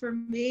it was for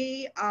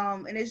me,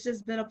 and it's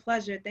just been a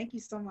pleasure. Thank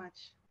you so much.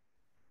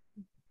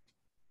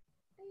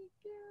 Thank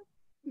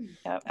you.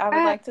 Yep. I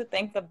would like to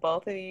thank the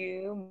both of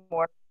you,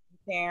 Morgan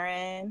and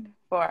Karen,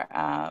 for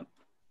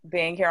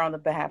being here on the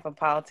behalf of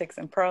Politics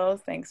and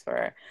Prose. Thanks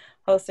for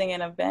hosting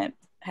an event,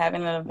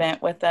 having an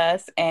event with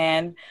us.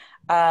 And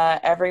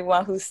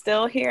everyone who's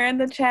still here in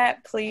the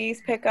chat,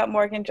 please pick up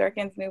Morgan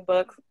Jerkins' new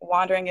book,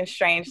 Wandering in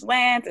Strange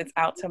Lands. It's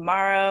out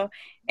tomorrow.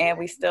 And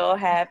we still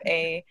have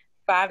a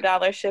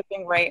 $5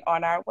 shipping rate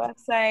on our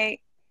website.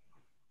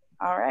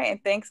 All right.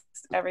 And thanks,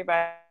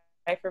 everybody,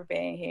 for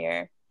being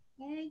here.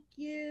 Thank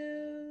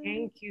you.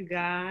 Thank you,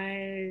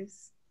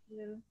 guys. Thank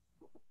you.